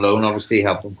there on loan, obviously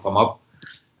helped them come up.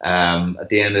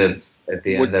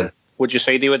 Would you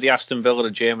say they were the Aston Villa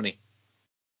of Germany?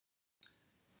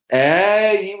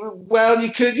 Well,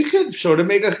 you could sort of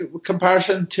make a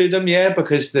comparison to them, yeah,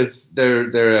 because they're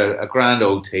a grand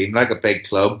old team, like a big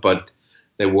club, but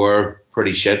they were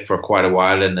pretty shit for quite a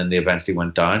while, and then they eventually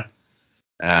went down,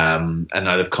 and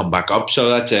now they've come back up. So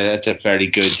that's a fairly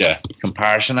good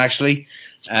comparison, actually.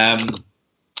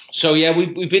 So yeah,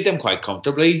 we beat them quite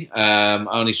comfortably. I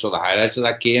only saw the highlights of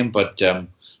that game, but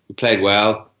we played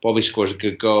well. Bobby scores a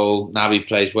good goal. Naby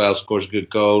plays well, scores a good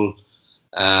goal.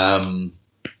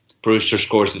 Brewster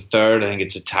scores the third. I think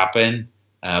it's a tap in,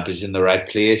 but he's in the right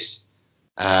place.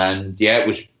 And yeah,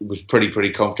 it was pretty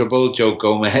comfortable. Joe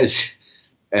Gomez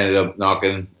ended up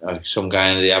knocking some guy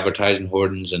into the advertising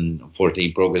hoardings, and unfortunately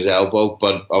he broke his elbow.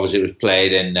 But obviously it was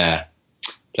played in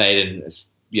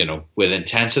with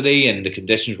intensity, and the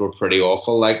conditions were pretty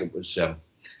awful. Like, it was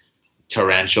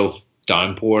torrential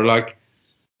downpour, like.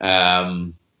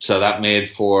 So that made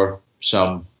for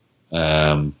some,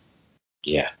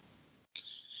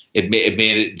 It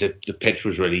made the pitch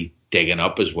was really digging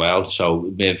up as well, so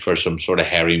it made for some sort of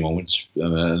hairy moments. I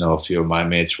know a few of my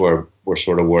mates were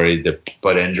sort of worried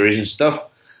about injuries and stuff,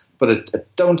 but I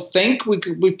don't think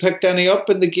we picked any up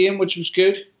in the game, which was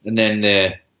good. And then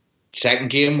the second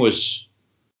game was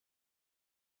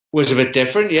a bit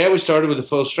different. Yeah, we started with a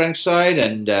full strength side,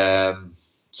 and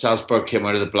Salzburg came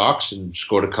out of the blocks and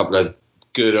scored a couple of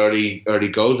good early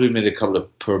goals. We made a couple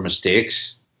of poor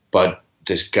mistakes, but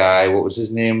this guy, what was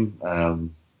his name?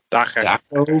 Daka.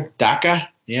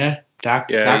 Yeah,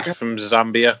 Daka. He's from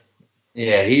Zambia.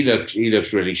 Yeah, he looks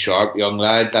really sharp, young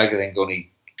lad. Like, I think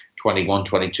only 21,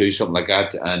 22, something like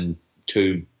that, and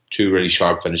two really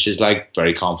sharp finishes. Like,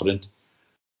 very confident.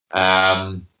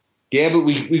 Yeah, but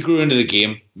we grew into the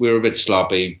game. We were a bit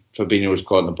sloppy. Fabinho was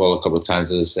caught in the ball a couple of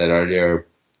times, as I said earlier.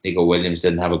 Nico Williams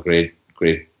didn't have a great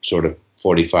sort of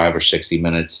 45 or 60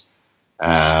 minutes.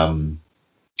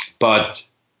 But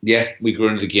yeah, we grew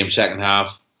into the game second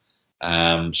half.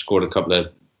 Scored a couple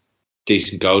of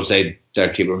decent goals. Their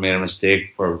keeper made a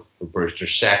mistake for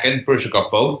Brewster's second. Brewster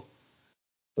got both.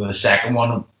 But the second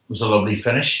one was a lovely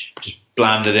finish. Just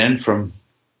blanded in from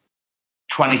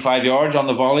 25 yards on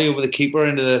the volley over the keeper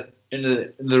into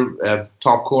the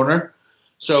top corner.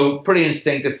 So pretty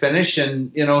instinctive finish,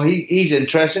 and he's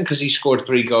interesting because he scored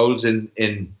 3 goals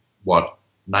in what,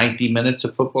 90 minutes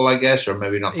of football, I guess, or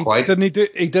maybe not quite. He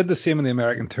did the same in the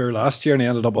American tour last year, and he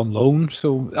ended up on loan.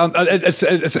 So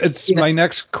it's my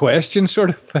next question, sort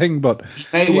of thing. But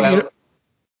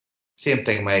same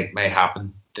thing may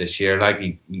happen this year. Like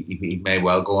he may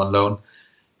well go on loan,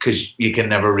 because you can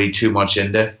never read too much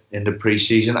into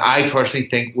pre-season. I personally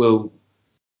think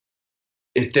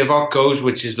if Divock goes,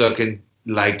 which is looking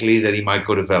likely that he might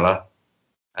go to Villa,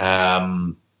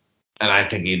 and I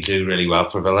think he'll do really well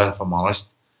for Villa, if I'm honest.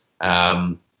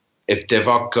 If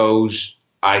Divock goes,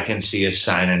 I can see us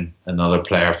signing another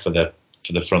player for the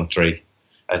front three.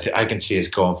 I can see us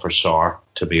going for Sarr,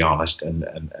 to be honest,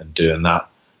 and doing that.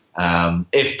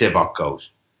 If Divock goes.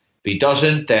 If he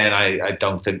doesn't, then I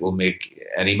don't think we'll make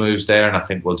any moves there, and I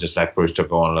think we'll just let Brewster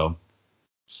go on loan.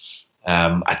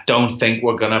 I don't think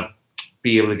we're going to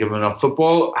be able to give him enough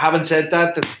football. Having said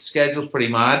that, the schedule's pretty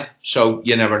mad, so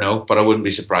you never know, but I wouldn't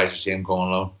be surprised to see him go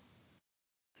on loan.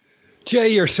 Jay,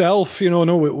 yourself, I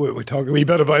know we talked a wee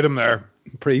bit about him there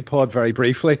pre-pod very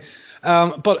briefly.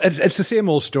 But it's the same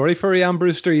old story for Ian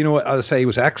Brewster. As I say, he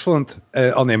was excellent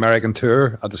on the American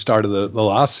tour at the start of the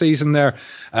last season there.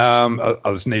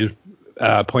 As Neil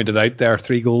pointed out there,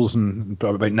 3 goals in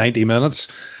about 90 minutes.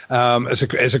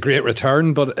 Is a great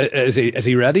return, but is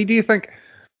he ready, do you think?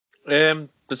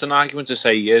 There's an argument to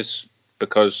say he is,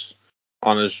 because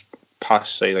on his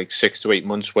past, say, like 6 to 8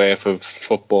 months worth of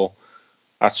football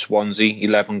at Swansea,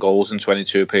 11 goals in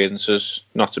 22 appearances,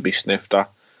 not to be sniffed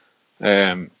at.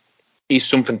 He's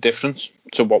something different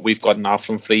to what we've got now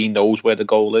from Flea. He knows where the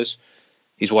goal is.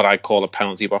 He's what I call a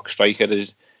penalty box striker.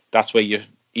 That's where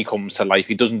he comes to life.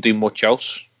 He doesn't do much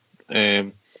else.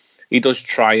 He does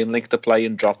try and link the play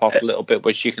and drop off a little bit,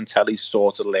 which you can tell he's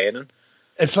sort of learning.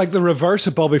 It's like the reverse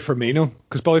of Bobby Firmino,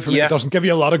 because Bobby Firmino doesn't give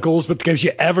you a lot of goals, but gives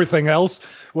you everything else,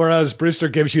 whereas Brewster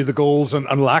gives you the goals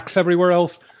and lacks everywhere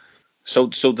else. So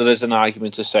there is an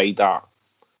argument to say that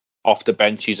off the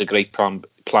bench he's a great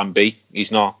plan B.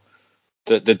 He's not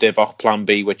the Divock plan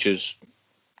B, which is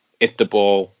hit the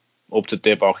ball up to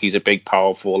Divock. He's a big,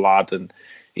 powerful lad, and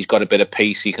he's got a bit of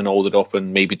pace. He can hold it up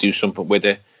and maybe do something with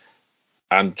it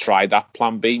and try that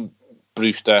plan B.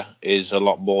 Brewster is a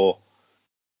lot more,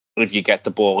 if you get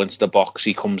the ball into the box,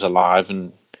 he comes alive.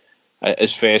 And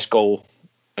his first goal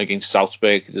against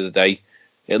Salzburg the other day,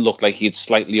 it looked like he had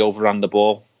slightly overrun the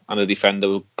ball, and the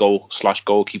defender,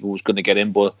 goalkeeper, was going to get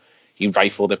in, but he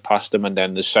rifled it past him. And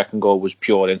then the second goal was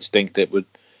pure instinct.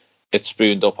 It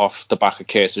spooned up off the back of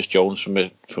Curtis Jones from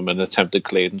an attempted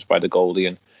clearance by the goalie,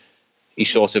 and he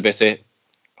sort of hit it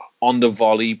on the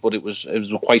volley, but it was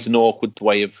quite an awkward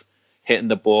way of hitting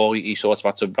the ball. He sort of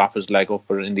had to wrap his leg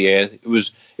up in the air. It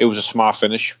was a smart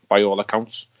finish by all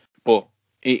accounts, but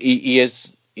he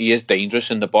is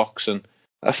dangerous in the box, and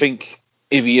I think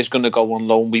if he is going to go on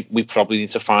loan, we probably need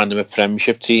to find him a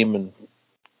Premiership team and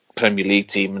Premier League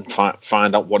team and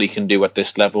find out what he can do at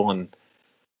this level. And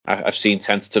I've seen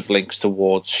tentative links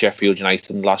towards Sheffield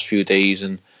United in the last few days,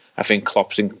 and I think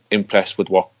Klopp's impressed with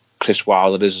what Chris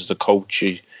Wilder is as a coach.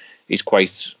 He's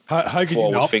quite how could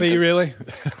you not be, really?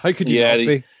 How could you not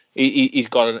be? He's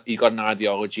got an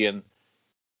ideology, and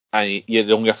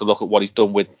you only have to look at what he's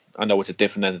done with, I know it's a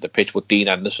different end of the pitch, but Dean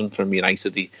Henderson from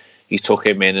United. He took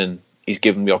him in and he's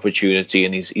given him the opportunity,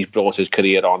 and he's brought his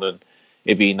career on. And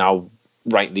if he now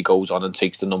rightly goes on and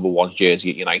takes the number 1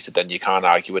 jersey at United, then you can't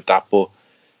argue with that. But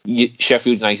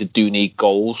Sheffield United do need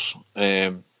goals.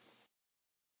 They've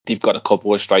got a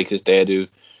couple of strikers there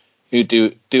who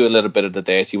do a little bit of the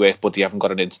dirty work, but they haven't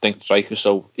got an instinct striker,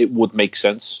 so it would make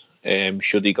sense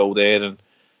should he go there, and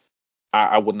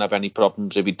I wouldn't have any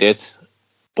problems if he did.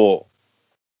 But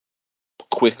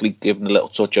quickly giving a little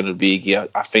touch on Origi,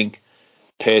 I think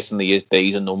personally his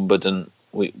days are numbered, and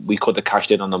we could have cashed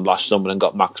in on him last summer and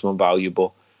got maximum value,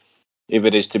 but if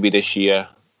it is to be this year,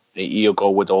 he'll go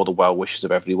with all the well wishes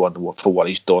of everyone for what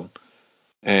he's done.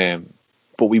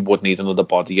 But we would need another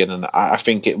body in, and I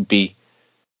think it'd be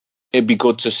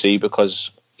good to see,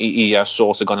 because he has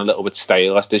sort of gone a little bit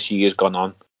stale as this year's gone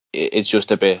on. It's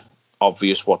just a bit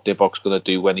obvious what Divock's going to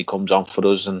do when he comes on for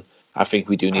us, and I think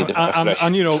we do need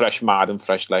a fresh mad and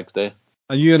fresh legs there.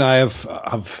 And you and I have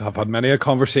had many a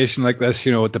conversation like this.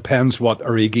 It depends what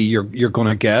Origi you're going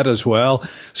to get as well.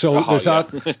 So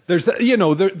there's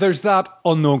that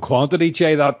unknown quantity,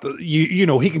 Jay, that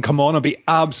he can come on and be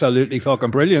absolutely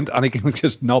fucking brilliant, and he can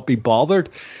just not be bothered.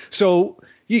 So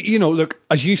look,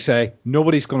 as you say,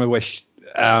 nobody's going to wish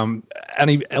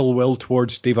any ill will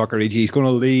towards Divock Origi. He's going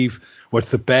to leave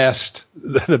with the best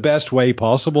way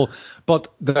possible. But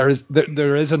there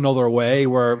is another way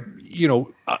where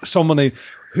somebody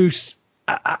who's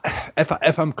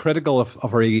if I'm critical of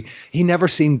Origi, he never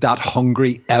seemed that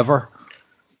hungry ever.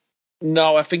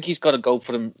 No, I think he's got to go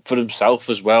for himself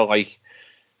as well. Like,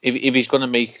 if he's going to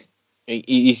make,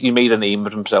 he made a name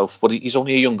for himself, but he's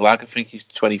only a young lad. I think he's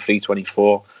 23,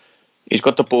 24. He's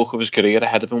got the bulk of his career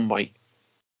ahead of him. Like,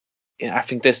 yeah, I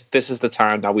think this is the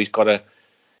time now he's got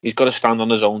to stand on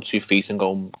his own 2 feet and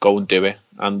go and do it.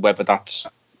 And whether that's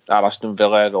at Aston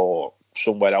Villa or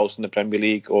somewhere else in the Premier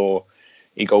League, or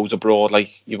he goes abroad,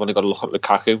 like, you've only got to look at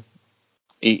Lukaku.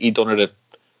 He done it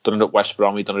at West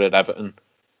Brom. He done it at Everton.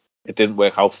 It didn't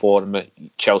work out for him at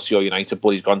Chelsea or United, but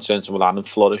he's gone to Inter Milan and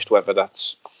flourished. Whether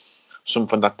that's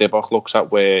something that Divock looks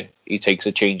at, where he takes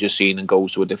a change of scene and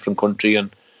goes to a different country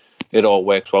and it all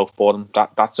works well for him,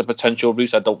 that's a potential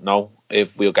route. I don't know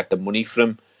if we'll get the money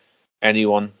from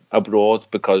anyone abroad,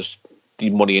 because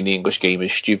the money in the English game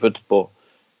is stupid. But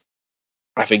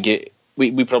I think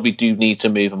we probably do need to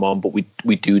move him on, but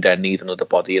we do then need another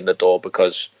body in the door,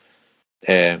 because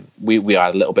we are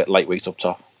a little bit lightweight up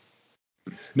top.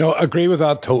 No, I agree with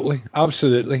that totally,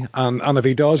 absolutely. And if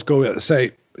he does go,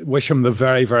 say, wish him the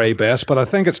very, very best. But I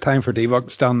think it's time for Divock to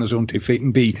stand on his own 2 feet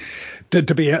and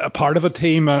to be a part of a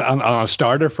team and a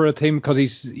starter for a team, because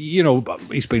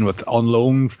he's been on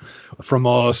loan from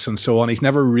us and so on. He's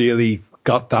never really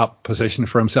got that position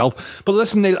for himself. But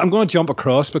listen, Neil, I'm going to jump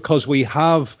across, because we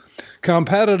have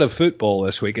competitive football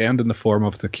this weekend in the form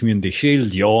of the Community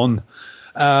Shield. Yawn.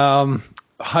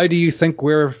 How do you think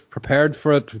we're prepared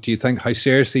for it? How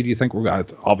seriously do you think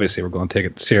obviously we're going to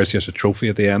take it seriously as a trophy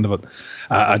at the end of it.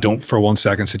 I don't for 1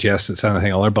 second suggest it's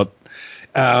anything other, but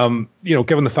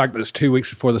given the fact that it's 2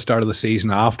 weeks before the start of the season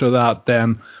after that,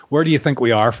 then where do you think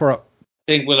we are for it?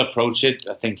 I think we'll approach it.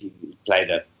 I think you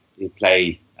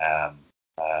play as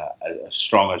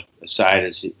strong a side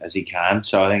as he can.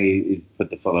 So I think he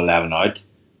put the full 11 out.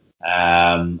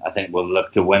 I think we'll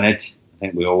look to win it. I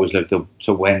think we always look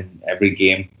to win every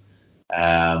game.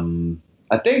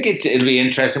 I think it'll be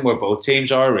interesting where both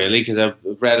teams are, really, because I've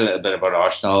read a little bit about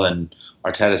Arsenal, and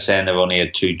Arteta saying they've only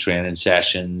had 2 training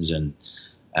sessions, and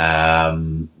I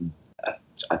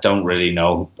don't really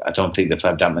know. I don't think they've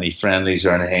had that many friendlies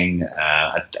or anything.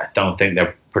 I don't think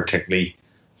they're particularly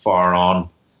far on.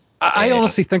 I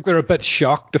honestly think they're a bit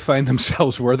shocked to find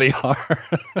themselves where they are.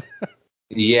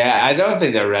 Yeah, I don't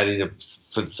think they're ready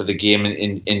for the game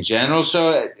in general.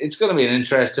 So it's going to be an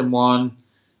interesting one,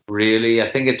 really. I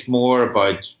think it's more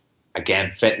about,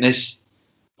 again, fitness.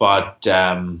 But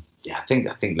I think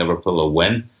Liverpool will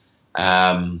win.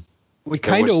 We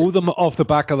kind of owe them off the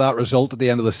back of that result at the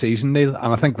end of the season, Neil,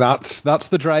 and I think that's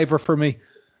the driver for me.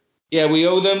 Yeah, we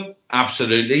owe them,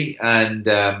 absolutely, and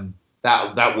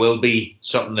that will be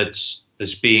something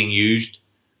that's being used,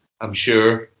 I'm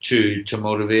sure, to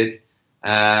motivate.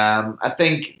 I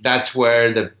think that's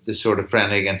where the sort of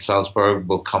friendly against Salzburg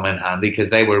will come in handy,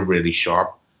 because they were really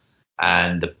sharp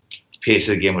and the pace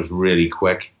of the game was really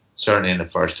quick, certainly in the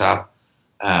first half.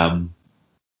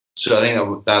 So I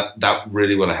think that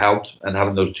really will have helped, and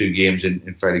having those 2 games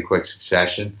in fairly quick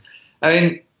succession. I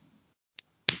mean,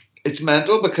 it's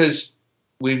mental, because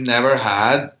we've never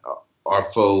had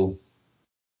our full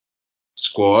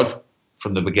squad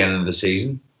from the beginning of the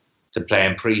season to play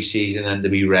in pre-season and to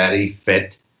be ready,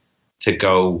 fit to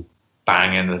go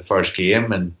bang into the first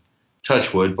game. And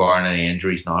touch wood, barring any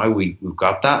injuries now, we've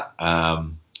got that.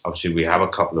 Obviously, we have a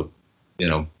couple of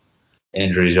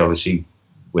injuries, obviously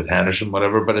with Henderson,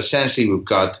 whatever. But essentially, we've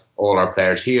got all our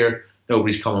players here.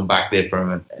 Nobody's coming back there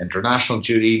from international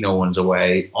duty. No one's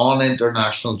away on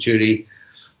international duty.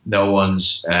 No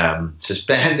one's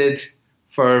suspended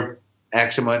for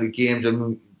X amount of games. I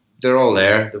mean, they're all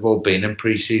there. They've all been in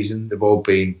pre-season. They've all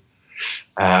been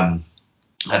at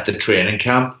the training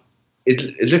camp.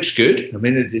 It looks good. I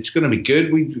mean, it's going to be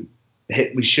good.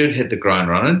 We should hit the ground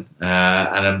running,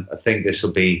 and I think this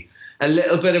will be a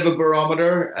little bit of a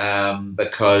barometer,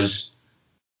 because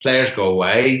players go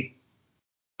away.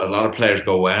 A lot of players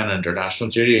go away on international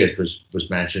duty, as was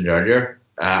mentioned earlier,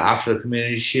 after the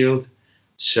Community Shield.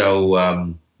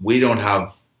 So we don't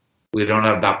have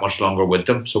that much longer with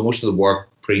them. So most of the work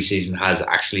pre-season has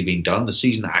actually been done. The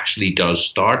season actually does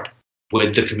start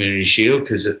with the Community Shield,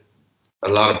 because a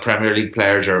lot of Premier League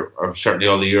players are certainly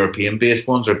all the European-based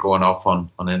ones are going off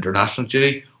on international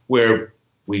duty. Where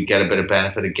we get a bit of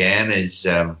benefit again is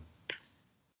the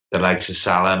likes of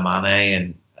Salah,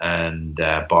 Mane, and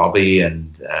Bobby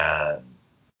and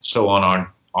so on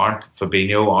aren't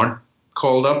Fabinho aren't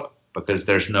called up, because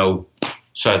there's no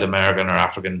South American or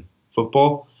African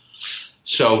football.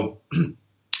 So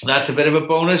that's a bit of a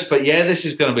bonus. But yeah, this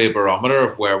is going to be a barometer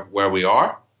of where we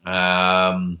are.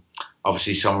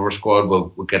 Obviously, some of our squad will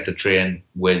get to train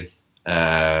with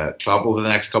Klopp over the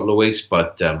next couple of weeks,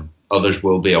 but others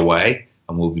will be away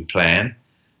and will be playing.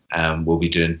 We'll be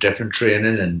doing different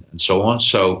training and so on.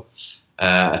 So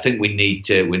I think we need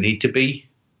to be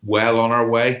well on our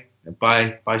way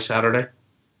by Saturday.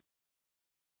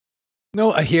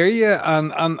 No, I hear you.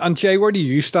 And Jay, where do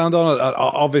you stand on it?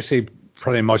 Obviously,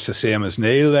 pretty much the same as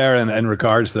Neil there in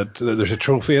regards that there's a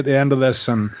trophy at the end of this,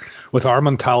 and with our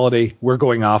mentality, we're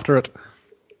going after it.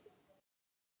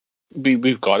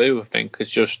 We've got to. I think it's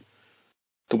just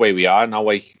the way we are now.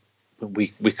 We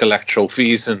collect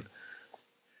trophies, and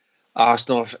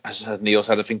Arsenal, as Neil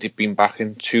said, I think they've been back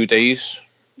in 2 days.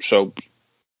 So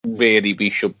really, we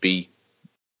should be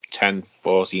 10,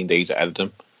 14 days ahead of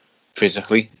them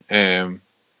physically. And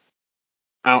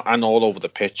all over the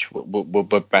pitch,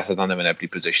 we're better than them in every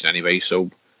position anyway.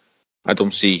 So I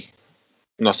don't see,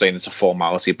 I'm not saying it's a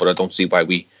formality, but I don't see why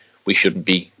we shouldn't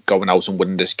be going out and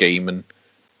winning this game and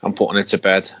putting it to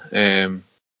bed.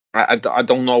 I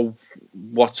don't know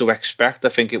what to expect. I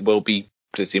think it will be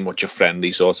pretty much a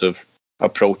friendly sort of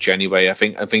approach anyway. I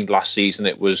think last season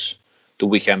it was the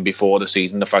weekend before the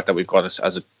season. The fact that we've got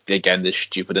again this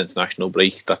stupid international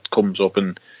break that comes up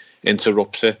and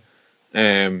interrupts it,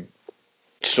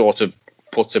 sort of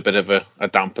puts a bit of a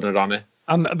dampener on it.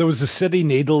 And there was a City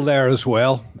needle there as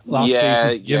well last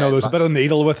season. You know, there was a bit of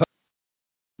needle with it.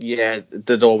 Yeah,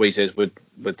 there always is with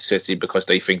City because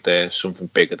they think they're something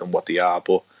bigger than what they are.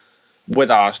 But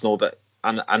with Arsenal,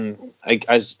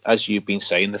 as you've been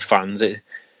saying, the fans, it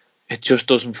just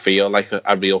doesn't feel like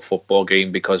a real football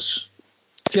game because.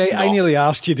 Jay, I nearly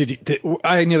asked you. Did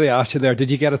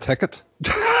you get a ticket?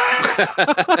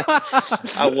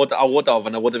 I would have,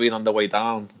 and I would have been on the way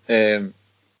down.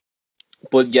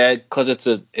 But yeah, because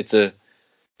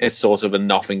it's sort of a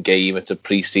nothing game. It's a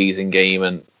pre-season game,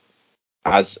 and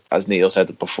as Neil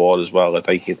said before as well,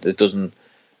 like it doesn't,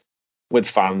 with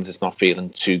fans, it's not feeling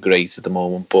too great at the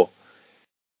moment. But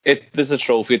there's a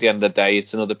trophy at the end of the day.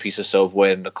 It's another piece of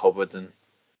silverware in the cupboard, and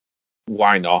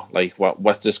why not? Like,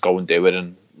 let's just go and do it.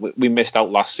 And we missed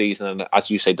out last season, and as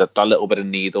you say, that little bit of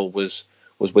needle was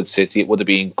with City. It would have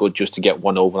been good just to get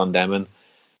one over on them, and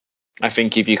I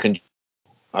think if you can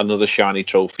another shiny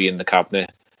trophy in the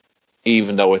cabinet,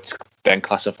 even though it's then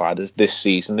classified as this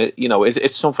season,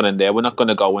 it's something in there. We're not going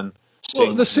to go and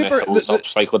sing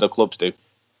like other clubs do.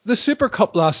 The Super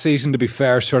Cup last season, to be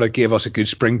fair, sort of gave us a good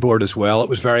springboard as well. It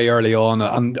was very early on,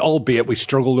 and albeit we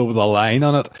struggled over the line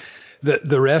on it,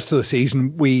 the rest of the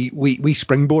season we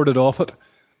springboarded off it.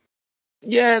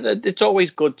 Yeah, it's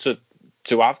always good to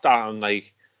have that, and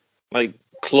like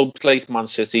clubs like Man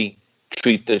City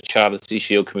treat the Charity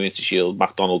Shield, Community Shield,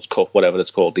 McDonald's Cup, whatever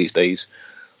it's called these days,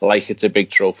 like it's a big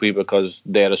trophy because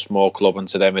they're a small club, and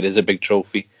to them it is a big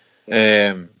trophy.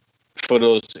 For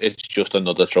us, it's just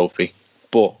another trophy.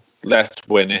 But let's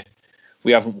win it.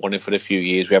 We haven't won it for a few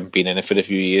years. We haven't been in it for a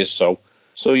few years. So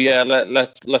yeah,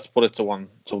 let's put it to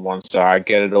one side,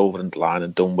 get it over the line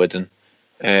and done with.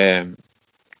 And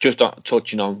just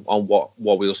touching on what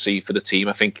we'll see for the team.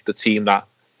 I think the team that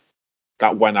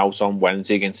went out on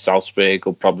Wednesday against Salzburg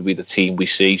will probably be the team we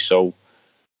see. So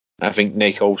I think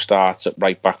Nico starts at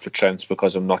right back for Trent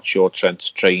because I'm not sure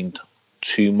Trent's trained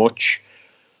too much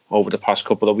over the past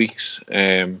couple of weeks.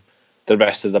 The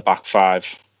rest of the back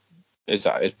five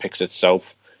it picks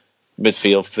itself.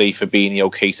 Midfield three: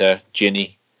 Fabinho, Keita,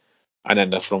 Gini, and then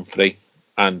the front three.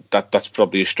 And that's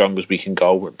probably as strong as we can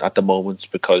go at the moment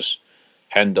because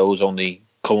Hendo's only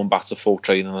coming back to full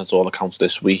training as all accounts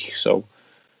this week. So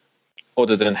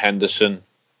other than Henderson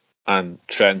and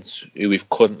Trent, who we've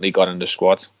currently got in the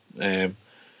squad, no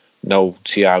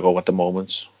Thiago at the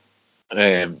moment.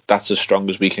 That's as strong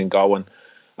as we can go, and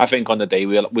I think on the day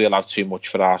we'll have too much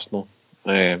for Arsenal.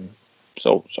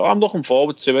 So I'm looking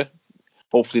forward to it.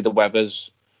 Hopefully the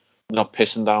weather's not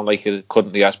pissing down like it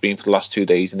currently has been for the last 2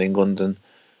 days in England, and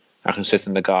I can sit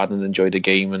in the garden and enjoy the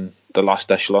game and the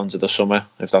last echelons of the summer,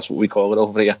 if that's what we call it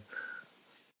over here.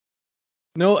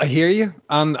 No, I hear you,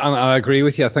 and I agree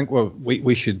with you. I think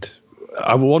we should.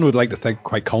 One would like to think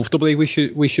quite comfortably we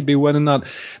should be winning that.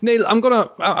 Neil, I'm gonna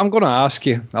ask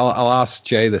you. I'll ask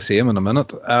Jay the same in a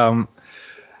minute.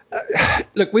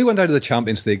 Look, we went out of the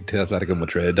Champions League to Atletico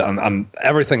Madrid, and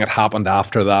everything that happened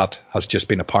after that has just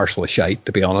been a parcel of shite,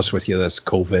 to be honest with you. There's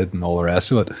COVID and all the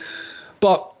rest of it.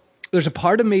 But there's a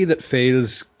part of me that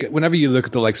feels, whenever you look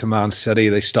at the likes of Man City,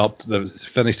 they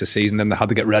finished the season, then they had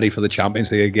to get ready for the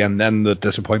Champions League again, then the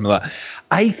disappointment of that.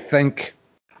 I think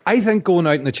going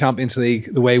out in the Champions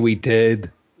League the way we did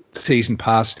season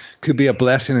past could be a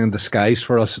blessing in disguise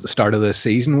for us at the start of this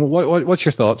season. What's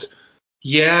your thoughts?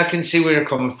 Yeah, I can see where you're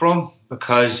coming from,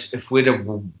 because if we'd have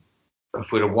won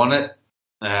it,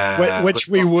 which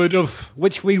we would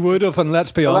have, and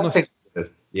let's be honest.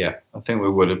 I think we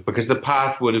would have, because the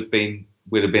path would have been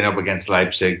we'd have been up against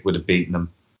Leipzig, would have beaten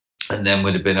them, and then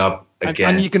would have been up against.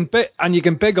 And you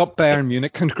can big up Bayern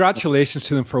Munich. Congratulations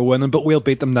to them for winning, but we'll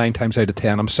beat them 9 times out of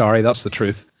 10. I'm sorry, that's the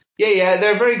truth. Yeah,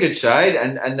 they're a very good side,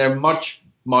 and they're much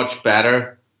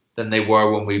better than they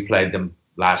were when we played them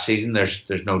last season.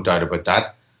 There's no doubt about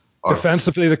that.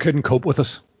 Defensively, they couldn't cope with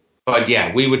us. But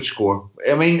yeah, we would score.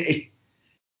 I mean,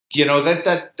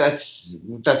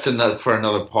 that's another for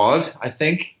another pod. I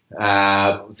think.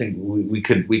 I think we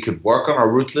could work on our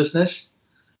ruthlessness.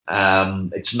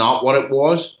 It's not what it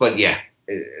was, but yeah,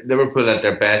 Liverpool at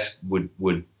their best would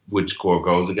score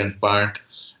goals against Bayern.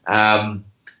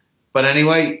 But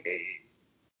anyway,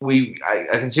 I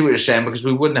can see what you're saying, because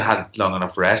we wouldn't have had long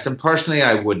enough rest. And personally,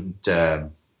 I wouldn't.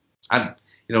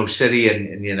 City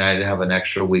and United have an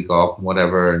extra week off and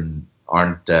whatever, and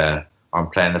aren't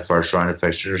playing the first round of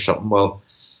fixtures or something. Well,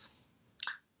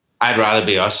 I'd rather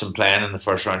be us and playing in the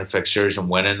first round of fixtures and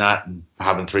winning that and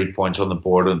having 3 points on the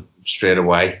board and straight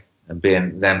away, and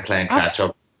being them playing catch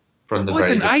up from the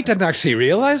very. I didn't actually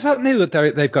realise that, Neil,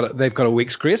 that they've got a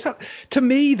week's grace. To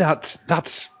me, that's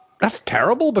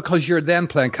terrible, because you're then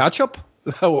playing catch up.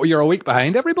 You're a week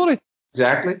behind everybody.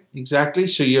 Exactly.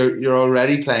 So you're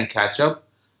already playing catch up,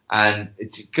 and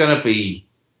it's gonna be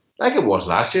like it was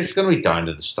last year. It's gonna be down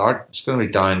to the start. It's gonna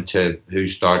be down to who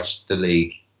starts the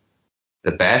league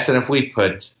the best. And if we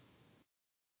put,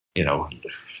 we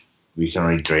can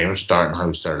only dream of starting how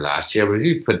we started last year, but if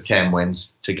you put 10 wins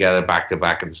together back to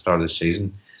back at the start of the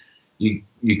season, you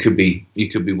could be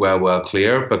well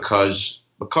clear, because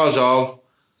of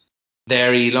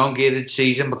their elongated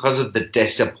season, because of the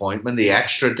disappointment, the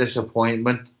extra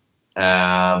disappointment,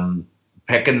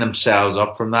 picking themselves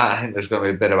up from that. I think there's going to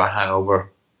be a bit of a hangover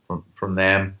from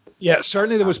them. Yeah,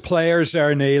 certainly there was players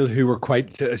there, Neil, who were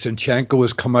quite. Zinchenko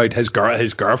has come out. His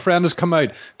girlfriend has come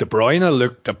out. De Bruyne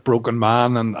looked a broken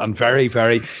man, and very,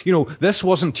 very. This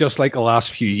wasn't just like the last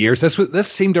few years.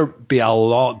 This seemed to be a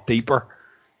lot deeper.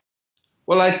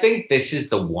 Well, I think this is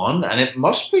the one, and it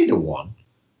must be the one,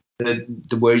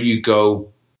 where you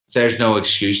go, there's no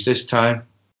excuse this time.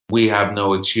 We have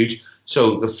no excuse.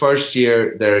 So the first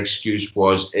year, their excuse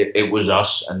was it was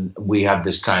us, and we have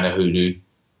this kind of hoodoo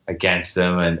against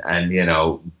them, and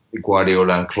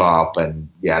Guardiola and Klopp and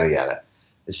yada yada.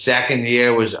 The second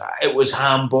year was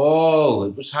handball.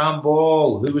 It was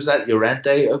handball. Who was that?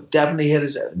 Llorente definitely hit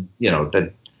his.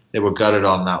 That they were gutted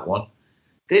on that one.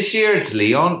 This year it's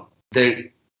Lyon.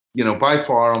 They, by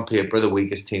far on paper the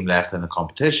weakest team left in the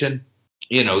competition.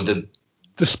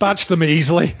 Dispatch them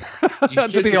easily.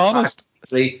 To be honest.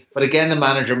 But again, the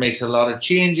manager makes a lot of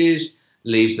changes,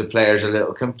 leaves the players a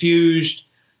little confused.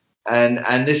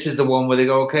 And this is the one where they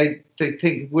go, okay, they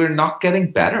think we're not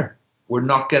getting better. We're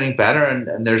not getting better,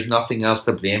 and there's nothing else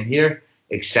to blame here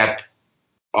except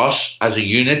us as a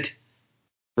unit,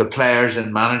 the players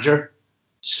and manager.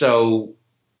 So,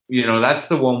 that's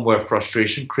the one where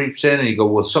frustration creeps in, and you go,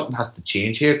 well, something has to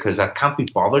change here, because I can't be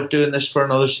bothered doing this for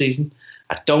another season.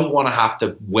 I don't want to have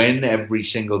to win every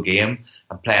single game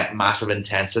and play at massive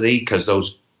intensity, because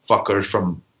those fuckers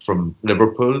from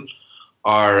Liverpool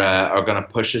are going to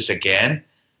push us again,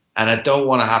 and I don't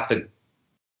want to have to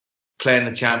play in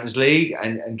the Champions League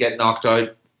and get knocked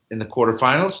out in the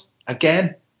quarterfinals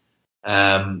again.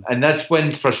 And that's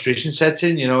when frustration sets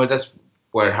in. That's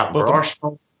where it happened for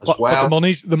Arsenal as well.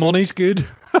 But the money's good.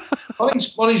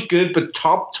 money's good, but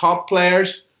top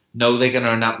players know they can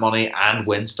earn that money and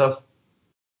win stuff.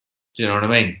 Do you know what I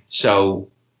mean? So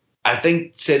I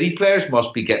think City players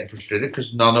must be getting frustrated,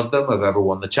 because none of them have ever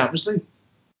won the Champions League.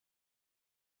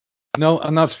 No,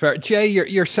 and that's fair. Jay, you're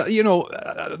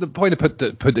the point I put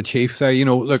the Chief there.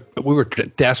 Look, we were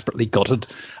desperately gutted,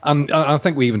 and I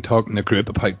think we even talked in the group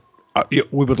about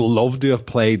we would love to have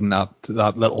played in that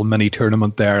little mini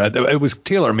tournament there. It was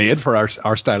tailor made for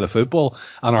our style of football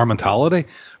and our mentality.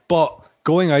 But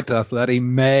going out to Atleti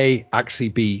may actually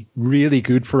be really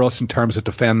good for us in terms of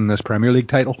defending this Premier League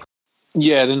title.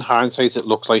 Yeah, in hindsight, it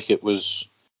looks like it was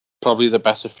probably the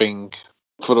better thing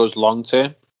for us long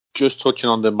term. Just touching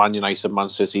on the Man United, Man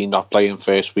City not playing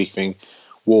first week thing,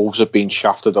 Wolves have been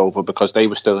shafted over because they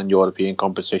were still in European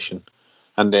competition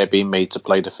and they're being made to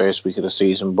play the first week of the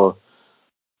season. But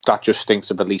that just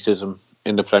stinks of elitism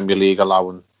in the Premier League,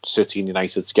 allowing City and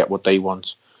United to get what they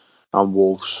want and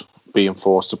Wolves being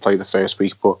forced to play the first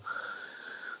week. But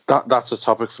that's a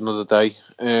topic for another day.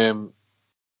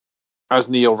 As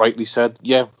Neil rightly said,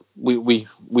 yeah,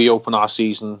 we open our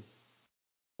season.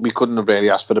 We couldn't have really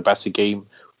asked for a better game.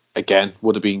 Again,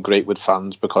 would have been great with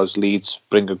fans because Leeds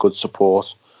bring a good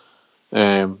support.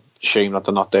 Shame that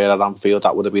they're not there at Anfield.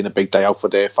 That would have been a big day out for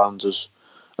their fans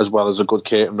as well as a good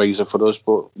curtain raiser for us.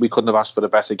 But we couldn't have asked for a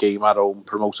better game. Our own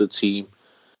promoted team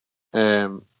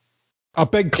A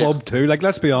big club too. Like,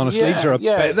 let's be honest, Leeds are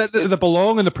they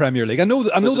belong in the Premier League. I know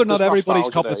they're not everybody's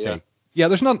cup of tea. Yeah,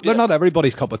 they're not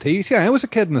everybody's cup of tea. Yeah, I was a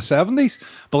kid in the 70s.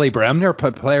 Billy Bremner,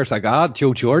 players like that,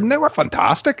 Joe Jordan, they were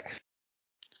fantastic.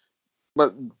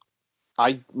 But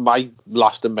my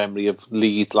lasting memory of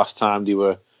Leeds last time they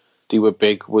were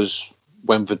big was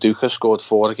when Viduka scored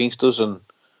 4 against us, and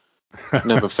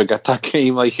never forget that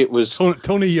game. Like, it was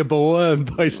Tony Yeboah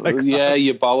and boys like that. Yeah,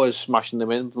 Yeboah smashing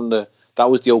them in that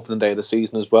was the opening day of the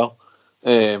season as well.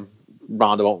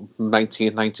 Round about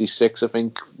 1996, I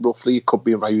think, roughly. It could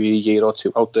be maybe a year or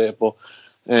two out there, but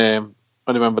I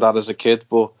remember that as a kid.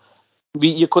 But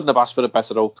you couldn't have asked for a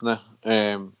better opener.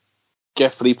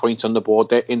 Get 3 points on the board,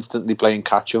 they're instantly playing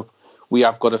catch up. We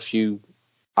have got a few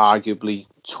arguably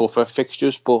tougher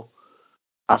fixtures, but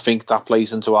I think that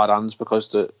plays into our hands because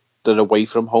they're away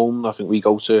from home. I think we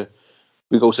go to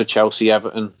Chelsea,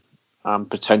 Everton, and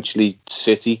potentially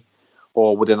City,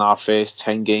 or within our first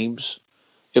 10 games.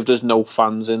 If there's no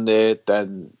fans in there,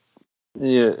 then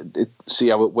see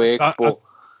how it works. But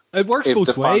it works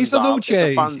both ways, though, Jay. If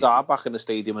the fans are back in the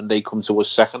stadium and they come to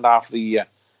us second half of the year,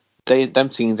 them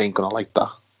teams ain't gonna like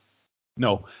that.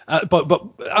 No, but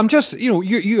I'm just,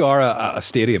 you are a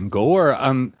stadium goer,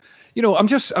 and I'm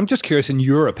just curious, in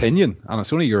your opinion, and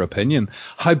it's only your opinion,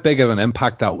 how big of an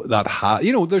impact that had.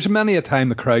 There's many a time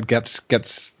the crowd gets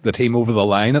the team over the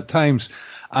line at times.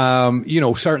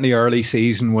 Certainly early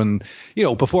season when,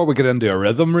 before we get into a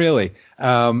rhythm, really,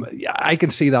 I can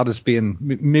see that as being,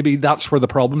 maybe that's where the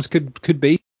problems could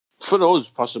be. For us,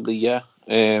 possibly, yeah.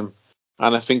 And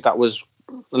I think that was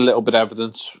a little bit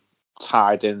evidence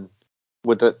tied in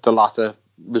with the latter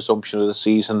resumption of the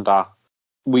season, that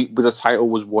with the title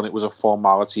was won, it was a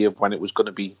formality of when it was going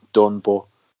to be done. But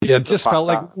yeah, it just felt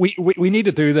like we need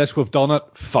to do this. We've done it.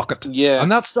 Fuck it. Yeah,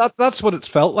 and that's what it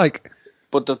felt like.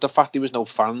 But the fact there was no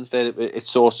fans there, it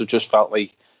sort of just felt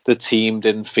like the team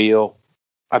didn't feel.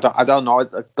 I don't know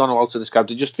how to describe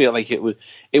it. It just feel like it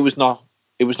was not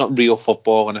real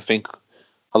football. And I think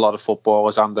a lot of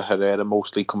footballers under Herrera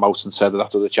mostly come out and said that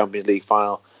after the Champions League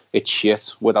final, it's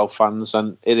shit without fans,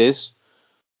 and it is.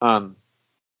 And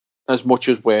as much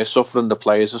as we're suffering, the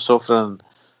players are suffering.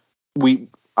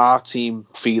 Our team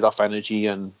feed off energy,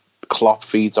 and Klopp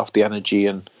feeds off the energy,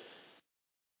 and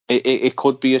it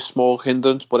could be a small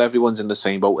hindrance, but everyone's in the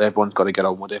same boat. Everyone's got to get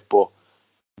on with it. But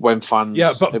when fans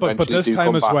eventually this do time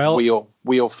come as back, well,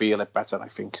 we'll feel it better, I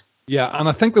think. Yeah, and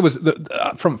I think there was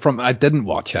from I didn't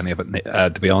watch any of it,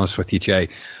 to be honest with you, Jay.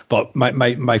 But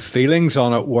my feelings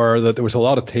on it were that there was a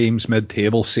lot of teams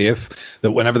mid-table safe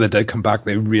that whenever they did come back,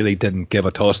 they really didn't give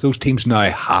a toss. Those teams now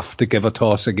have to give a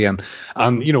toss again,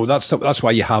 and that's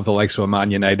why you have the likes of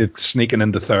Man United sneaking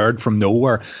into third from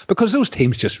nowhere, because those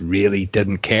teams just really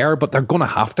didn't care. But they're going to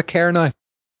have to care now.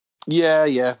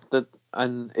 Yeah,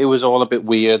 and it was all a bit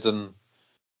weird, and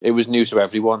it was new to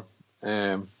everyone.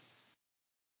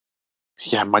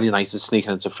 Yeah, Man United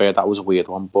sneaking into third, that was a weird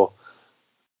one, but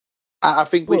I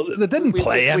think they didn't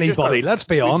play anybody. Let's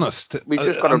be honest. We've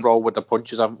just got to roll with the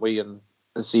punches, haven't we, and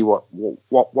see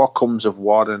what comes of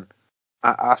what. And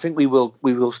I think we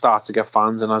will start to get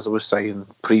fans. And as I was saying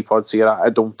pre-pods here, I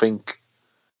don't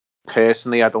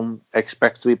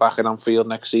expect to be back at Anfield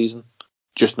next season.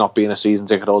 Just not being a season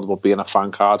ticket holder, but being a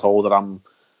fan card holder. I'm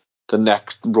the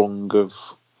next rung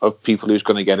of people who's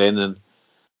going to get in, and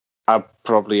I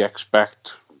probably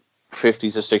expect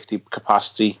 50 to 60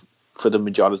 capacity for the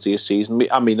majority of the season.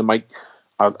 I mean,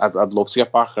 I'd love to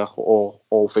get back, or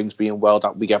all things being well,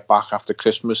 that we get back after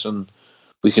Christmas and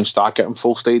we can start getting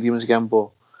full stadiums again.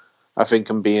 But I think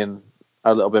I'm being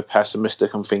a little bit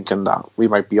pessimistic. I'm thinking that we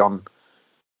might be on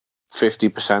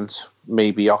 50%,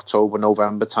 maybe October,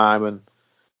 November time. And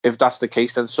if that's the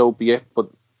case, then so be it. But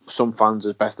some fans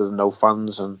is better than no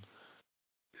fans, and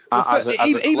as a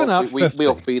club,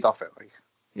 we'll feed off it. Like.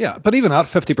 Yeah, but even at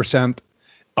 50%,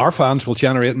 our fans will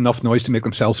generate enough noise to make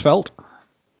themselves felt.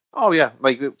 Oh yeah,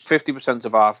 like 50%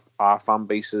 of our fan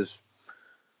base is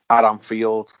at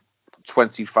Anfield,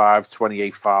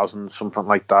 28,000, something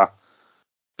like that.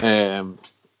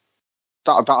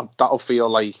 That'll feel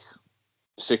like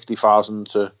 60,000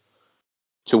 to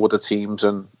other teams,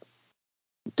 and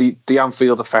the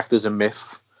Anfield effect is a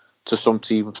myth to some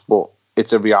teams, but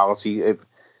it's a reality.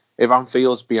 If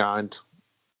Anfield's behind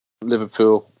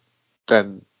Liverpool,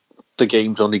 then the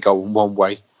game's only going one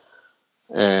way.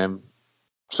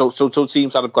 So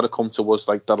teams that have got to come to us,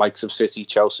 like the likes of City,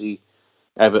 Chelsea,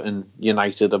 Everton,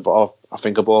 United, I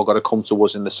think have all got to come to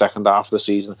us in the second half of the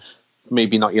season.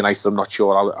 Maybe not United, I'm not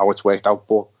sure how it's worked out,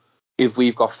 but if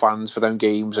we've got fans for them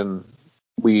games and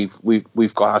we've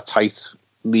got a tight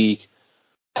league,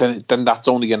 then that's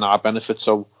only in our benefit.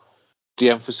 So the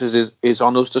emphasis is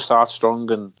on us to start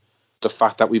strong, and the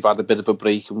fact that we've had a bit of a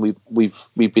break and we've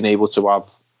been able to have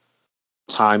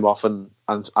time off and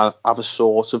have a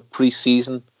sort of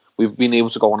pre-season. We've been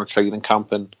able to go on a training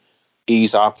camp and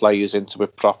ease our players into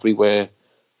it properly. Where,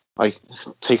 like,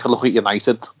 take a look at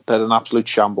United, they're an absolute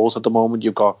shambles at the moment.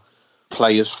 You've got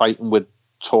players fighting with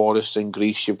tourists in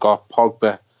Greece. You've got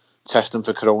Pogba testing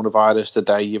for coronavirus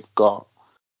today. You've got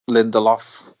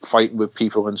Lindelof fighting with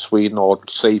people in Sweden or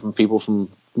saving people from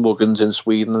muggins in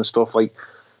Sweden and stuff. Like,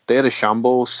 they're a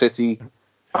shambles. City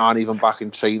aren't even back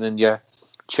in training yet.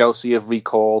 Chelsea have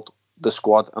recalled the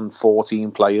squad and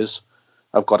 14 players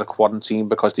have got a quarantine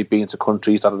because they've been to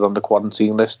countries that are on the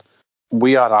quarantine list.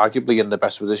 We are arguably in the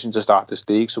best position to start this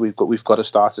league, so we've got to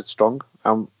start it strong,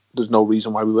 and there's no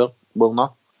reason why we will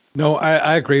not. No,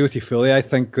 I agree with you fully. I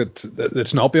think that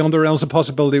it's not beyond the realms of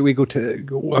possibility we go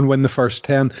and win the first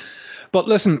 10. But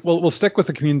listen, we'll stick with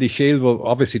the Community Shield. We'll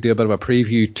obviously do a bit of a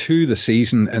preview to the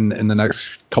season in the next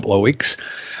couple of weeks.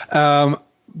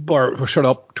 We're sort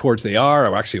of up towards the hour,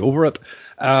 or actually over it.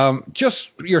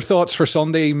 Just your thoughts for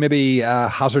Sunday, maybe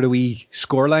hazard a wee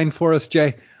scoreline for us,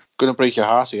 Jay. Going to break your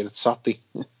heart here. It's Saturday.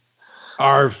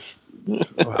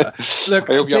 Look,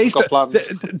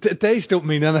 days don't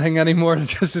mean anything anymore.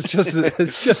 It's just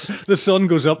the sun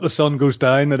goes up, the sun goes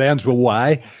down. It ends with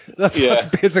Y. That's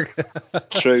basic.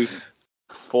 True.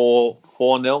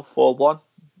 4-0,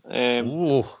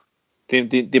 4-1.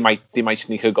 They might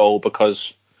sneak a goal,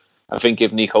 because I think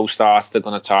if Nico starts, they're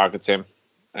going to target him.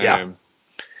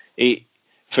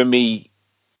 For me,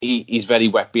 he's very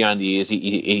wet behind the ears.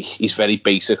 He's very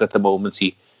basic at the moment.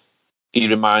 He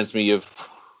reminds me of,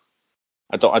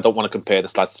 I don't want to compare the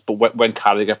stats, but when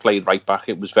Carragher played right back,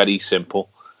 it was very simple.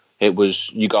 It was,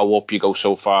 you go up, you go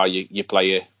so far, you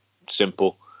play it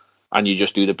simple, and you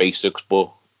just do the basics.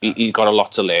 But he's got a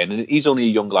lot to learn, and he's only a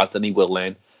young lad, and he will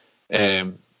learn.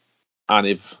 And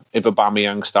if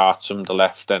Aubameyang starts from the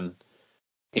left, then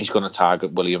he's going to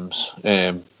target Williams.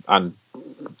 And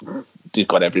you've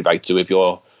got every right to. If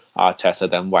you're Arteta,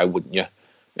 then why wouldn't you?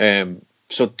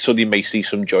 So they may see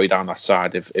some joy down that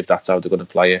side if that's how they're going to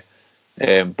play it.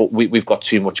 But we've got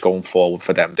too much going forward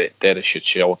for them. They're a shit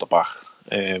show at the back.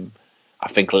 I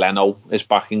think Leno is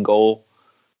back in goal.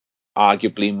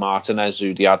 Arguably Martinez,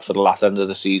 who they had for the last end of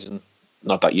the season,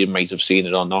 not that you might have seen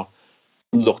it or not,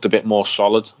 looked a bit more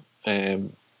solid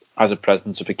as a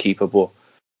presence of a keeper, but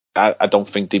I don't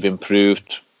think they've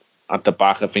improved at the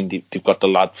back. I think they've got the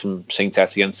lad from St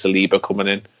Etienne, Saliba, coming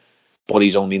in, but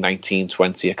he's only 19,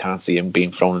 20. I can't see him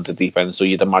being thrown into the deep end. So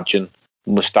you'd imagine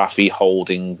Mustafi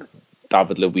holding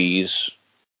David Luiz,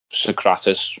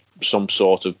 Socrates, some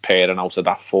sort of pairing out of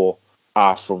that four.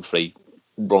 Our front three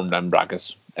run them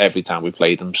braggers every time we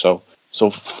play them. So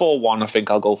 4-1, I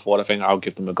think I'll go for it. I think I'll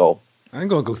give them a goal. I'm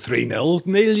going to go 3-0.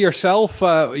 Neil, yourself,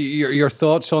 your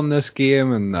thoughts on this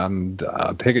game, and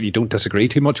I take it you don't disagree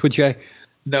too much with Jay?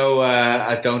 No,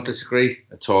 I don't disagree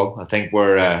at all. I think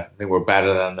we're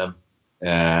better than them,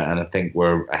 and I think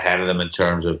we're ahead of them in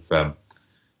terms of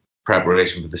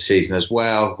preparation for the season as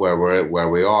well, where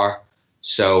we are.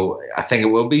 So I think it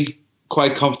will be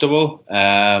quite comfortable.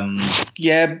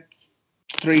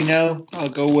 3-0 I'll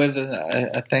go with,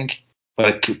 I think.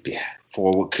 But it could be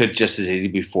 4. It could just as easily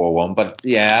be 4-1. But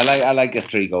yeah, I like a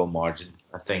 3-goal margin,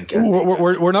 I think.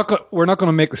 We're not going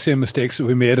to make the same mistakes that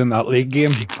we made in that league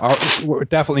game. We're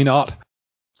definitely not.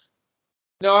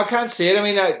 No, I can't see it. I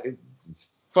mean,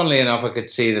 funnily enough, I could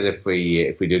see that if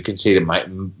we do concede, it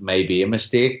may be a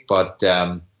mistake. But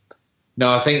no,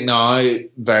 I think now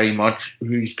very much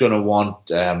he's going to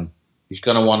want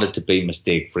it to be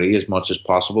mistake free as much as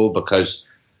possible, because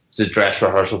it's a dress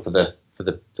rehearsal for the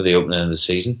opening of the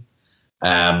season.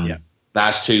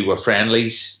 Last two were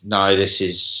friendlies. Now this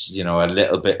is a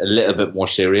little bit more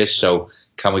serious. So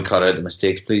can we cut out the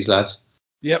mistakes, please, lads?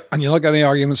 Yep, and you'll not get any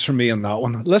arguments from me on that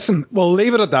one. Listen, we'll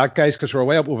leave it at that, guys, because we're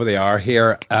way up over the hour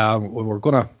here. We're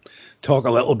going to talk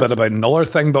a little bit about another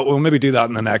thing, but we'll maybe do that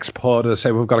in the next pod. As I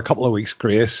say, we've got a couple of weeks'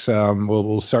 grace.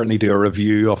 We'll certainly do a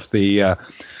review of the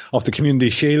Community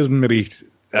Shield, and maybe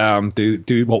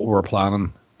do what we were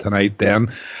planning tonight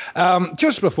then.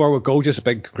 Just before we go, just a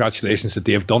big congratulations to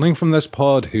Dave Dunning from this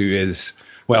pod, who is,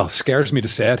 well, scares me to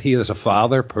say it, he is a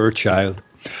father, poor child.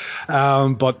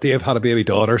 But Dave had a baby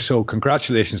daughter, so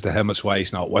congratulations to him. That's why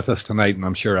he's not with us tonight, and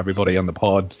I'm sure everybody on the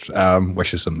pod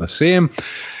wishes him the same.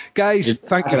 Guys,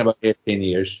 thank you. About 18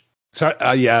 years. So,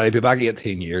 yeah, he'll be back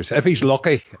 18 years. If he's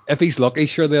lucky,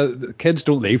 sure, the kids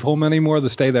don't leave home anymore. They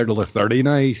stay there till they're 30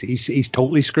 now. He's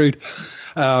totally screwed.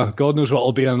 God knows what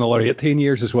will be in another 18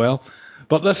 years as well.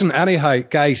 But listen, anyhow,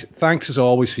 guys, thanks as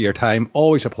always for your time.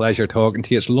 Always a pleasure talking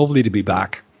to you. It's lovely to be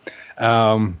back.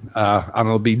 And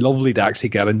it'll be lovely to actually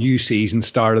get a new season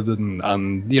started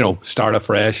and start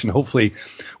afresh, and hopefully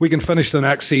we can finish the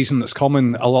next season that's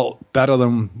coming a lot better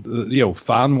than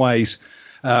fan wise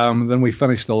than we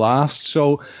finished the last.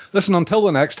 So listen, until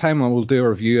the next time, I will do a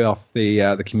review of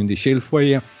the Community Shield for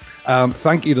you.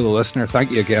 Thank you to the listener.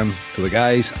 Thank you again to the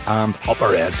guys, and up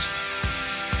our Reds.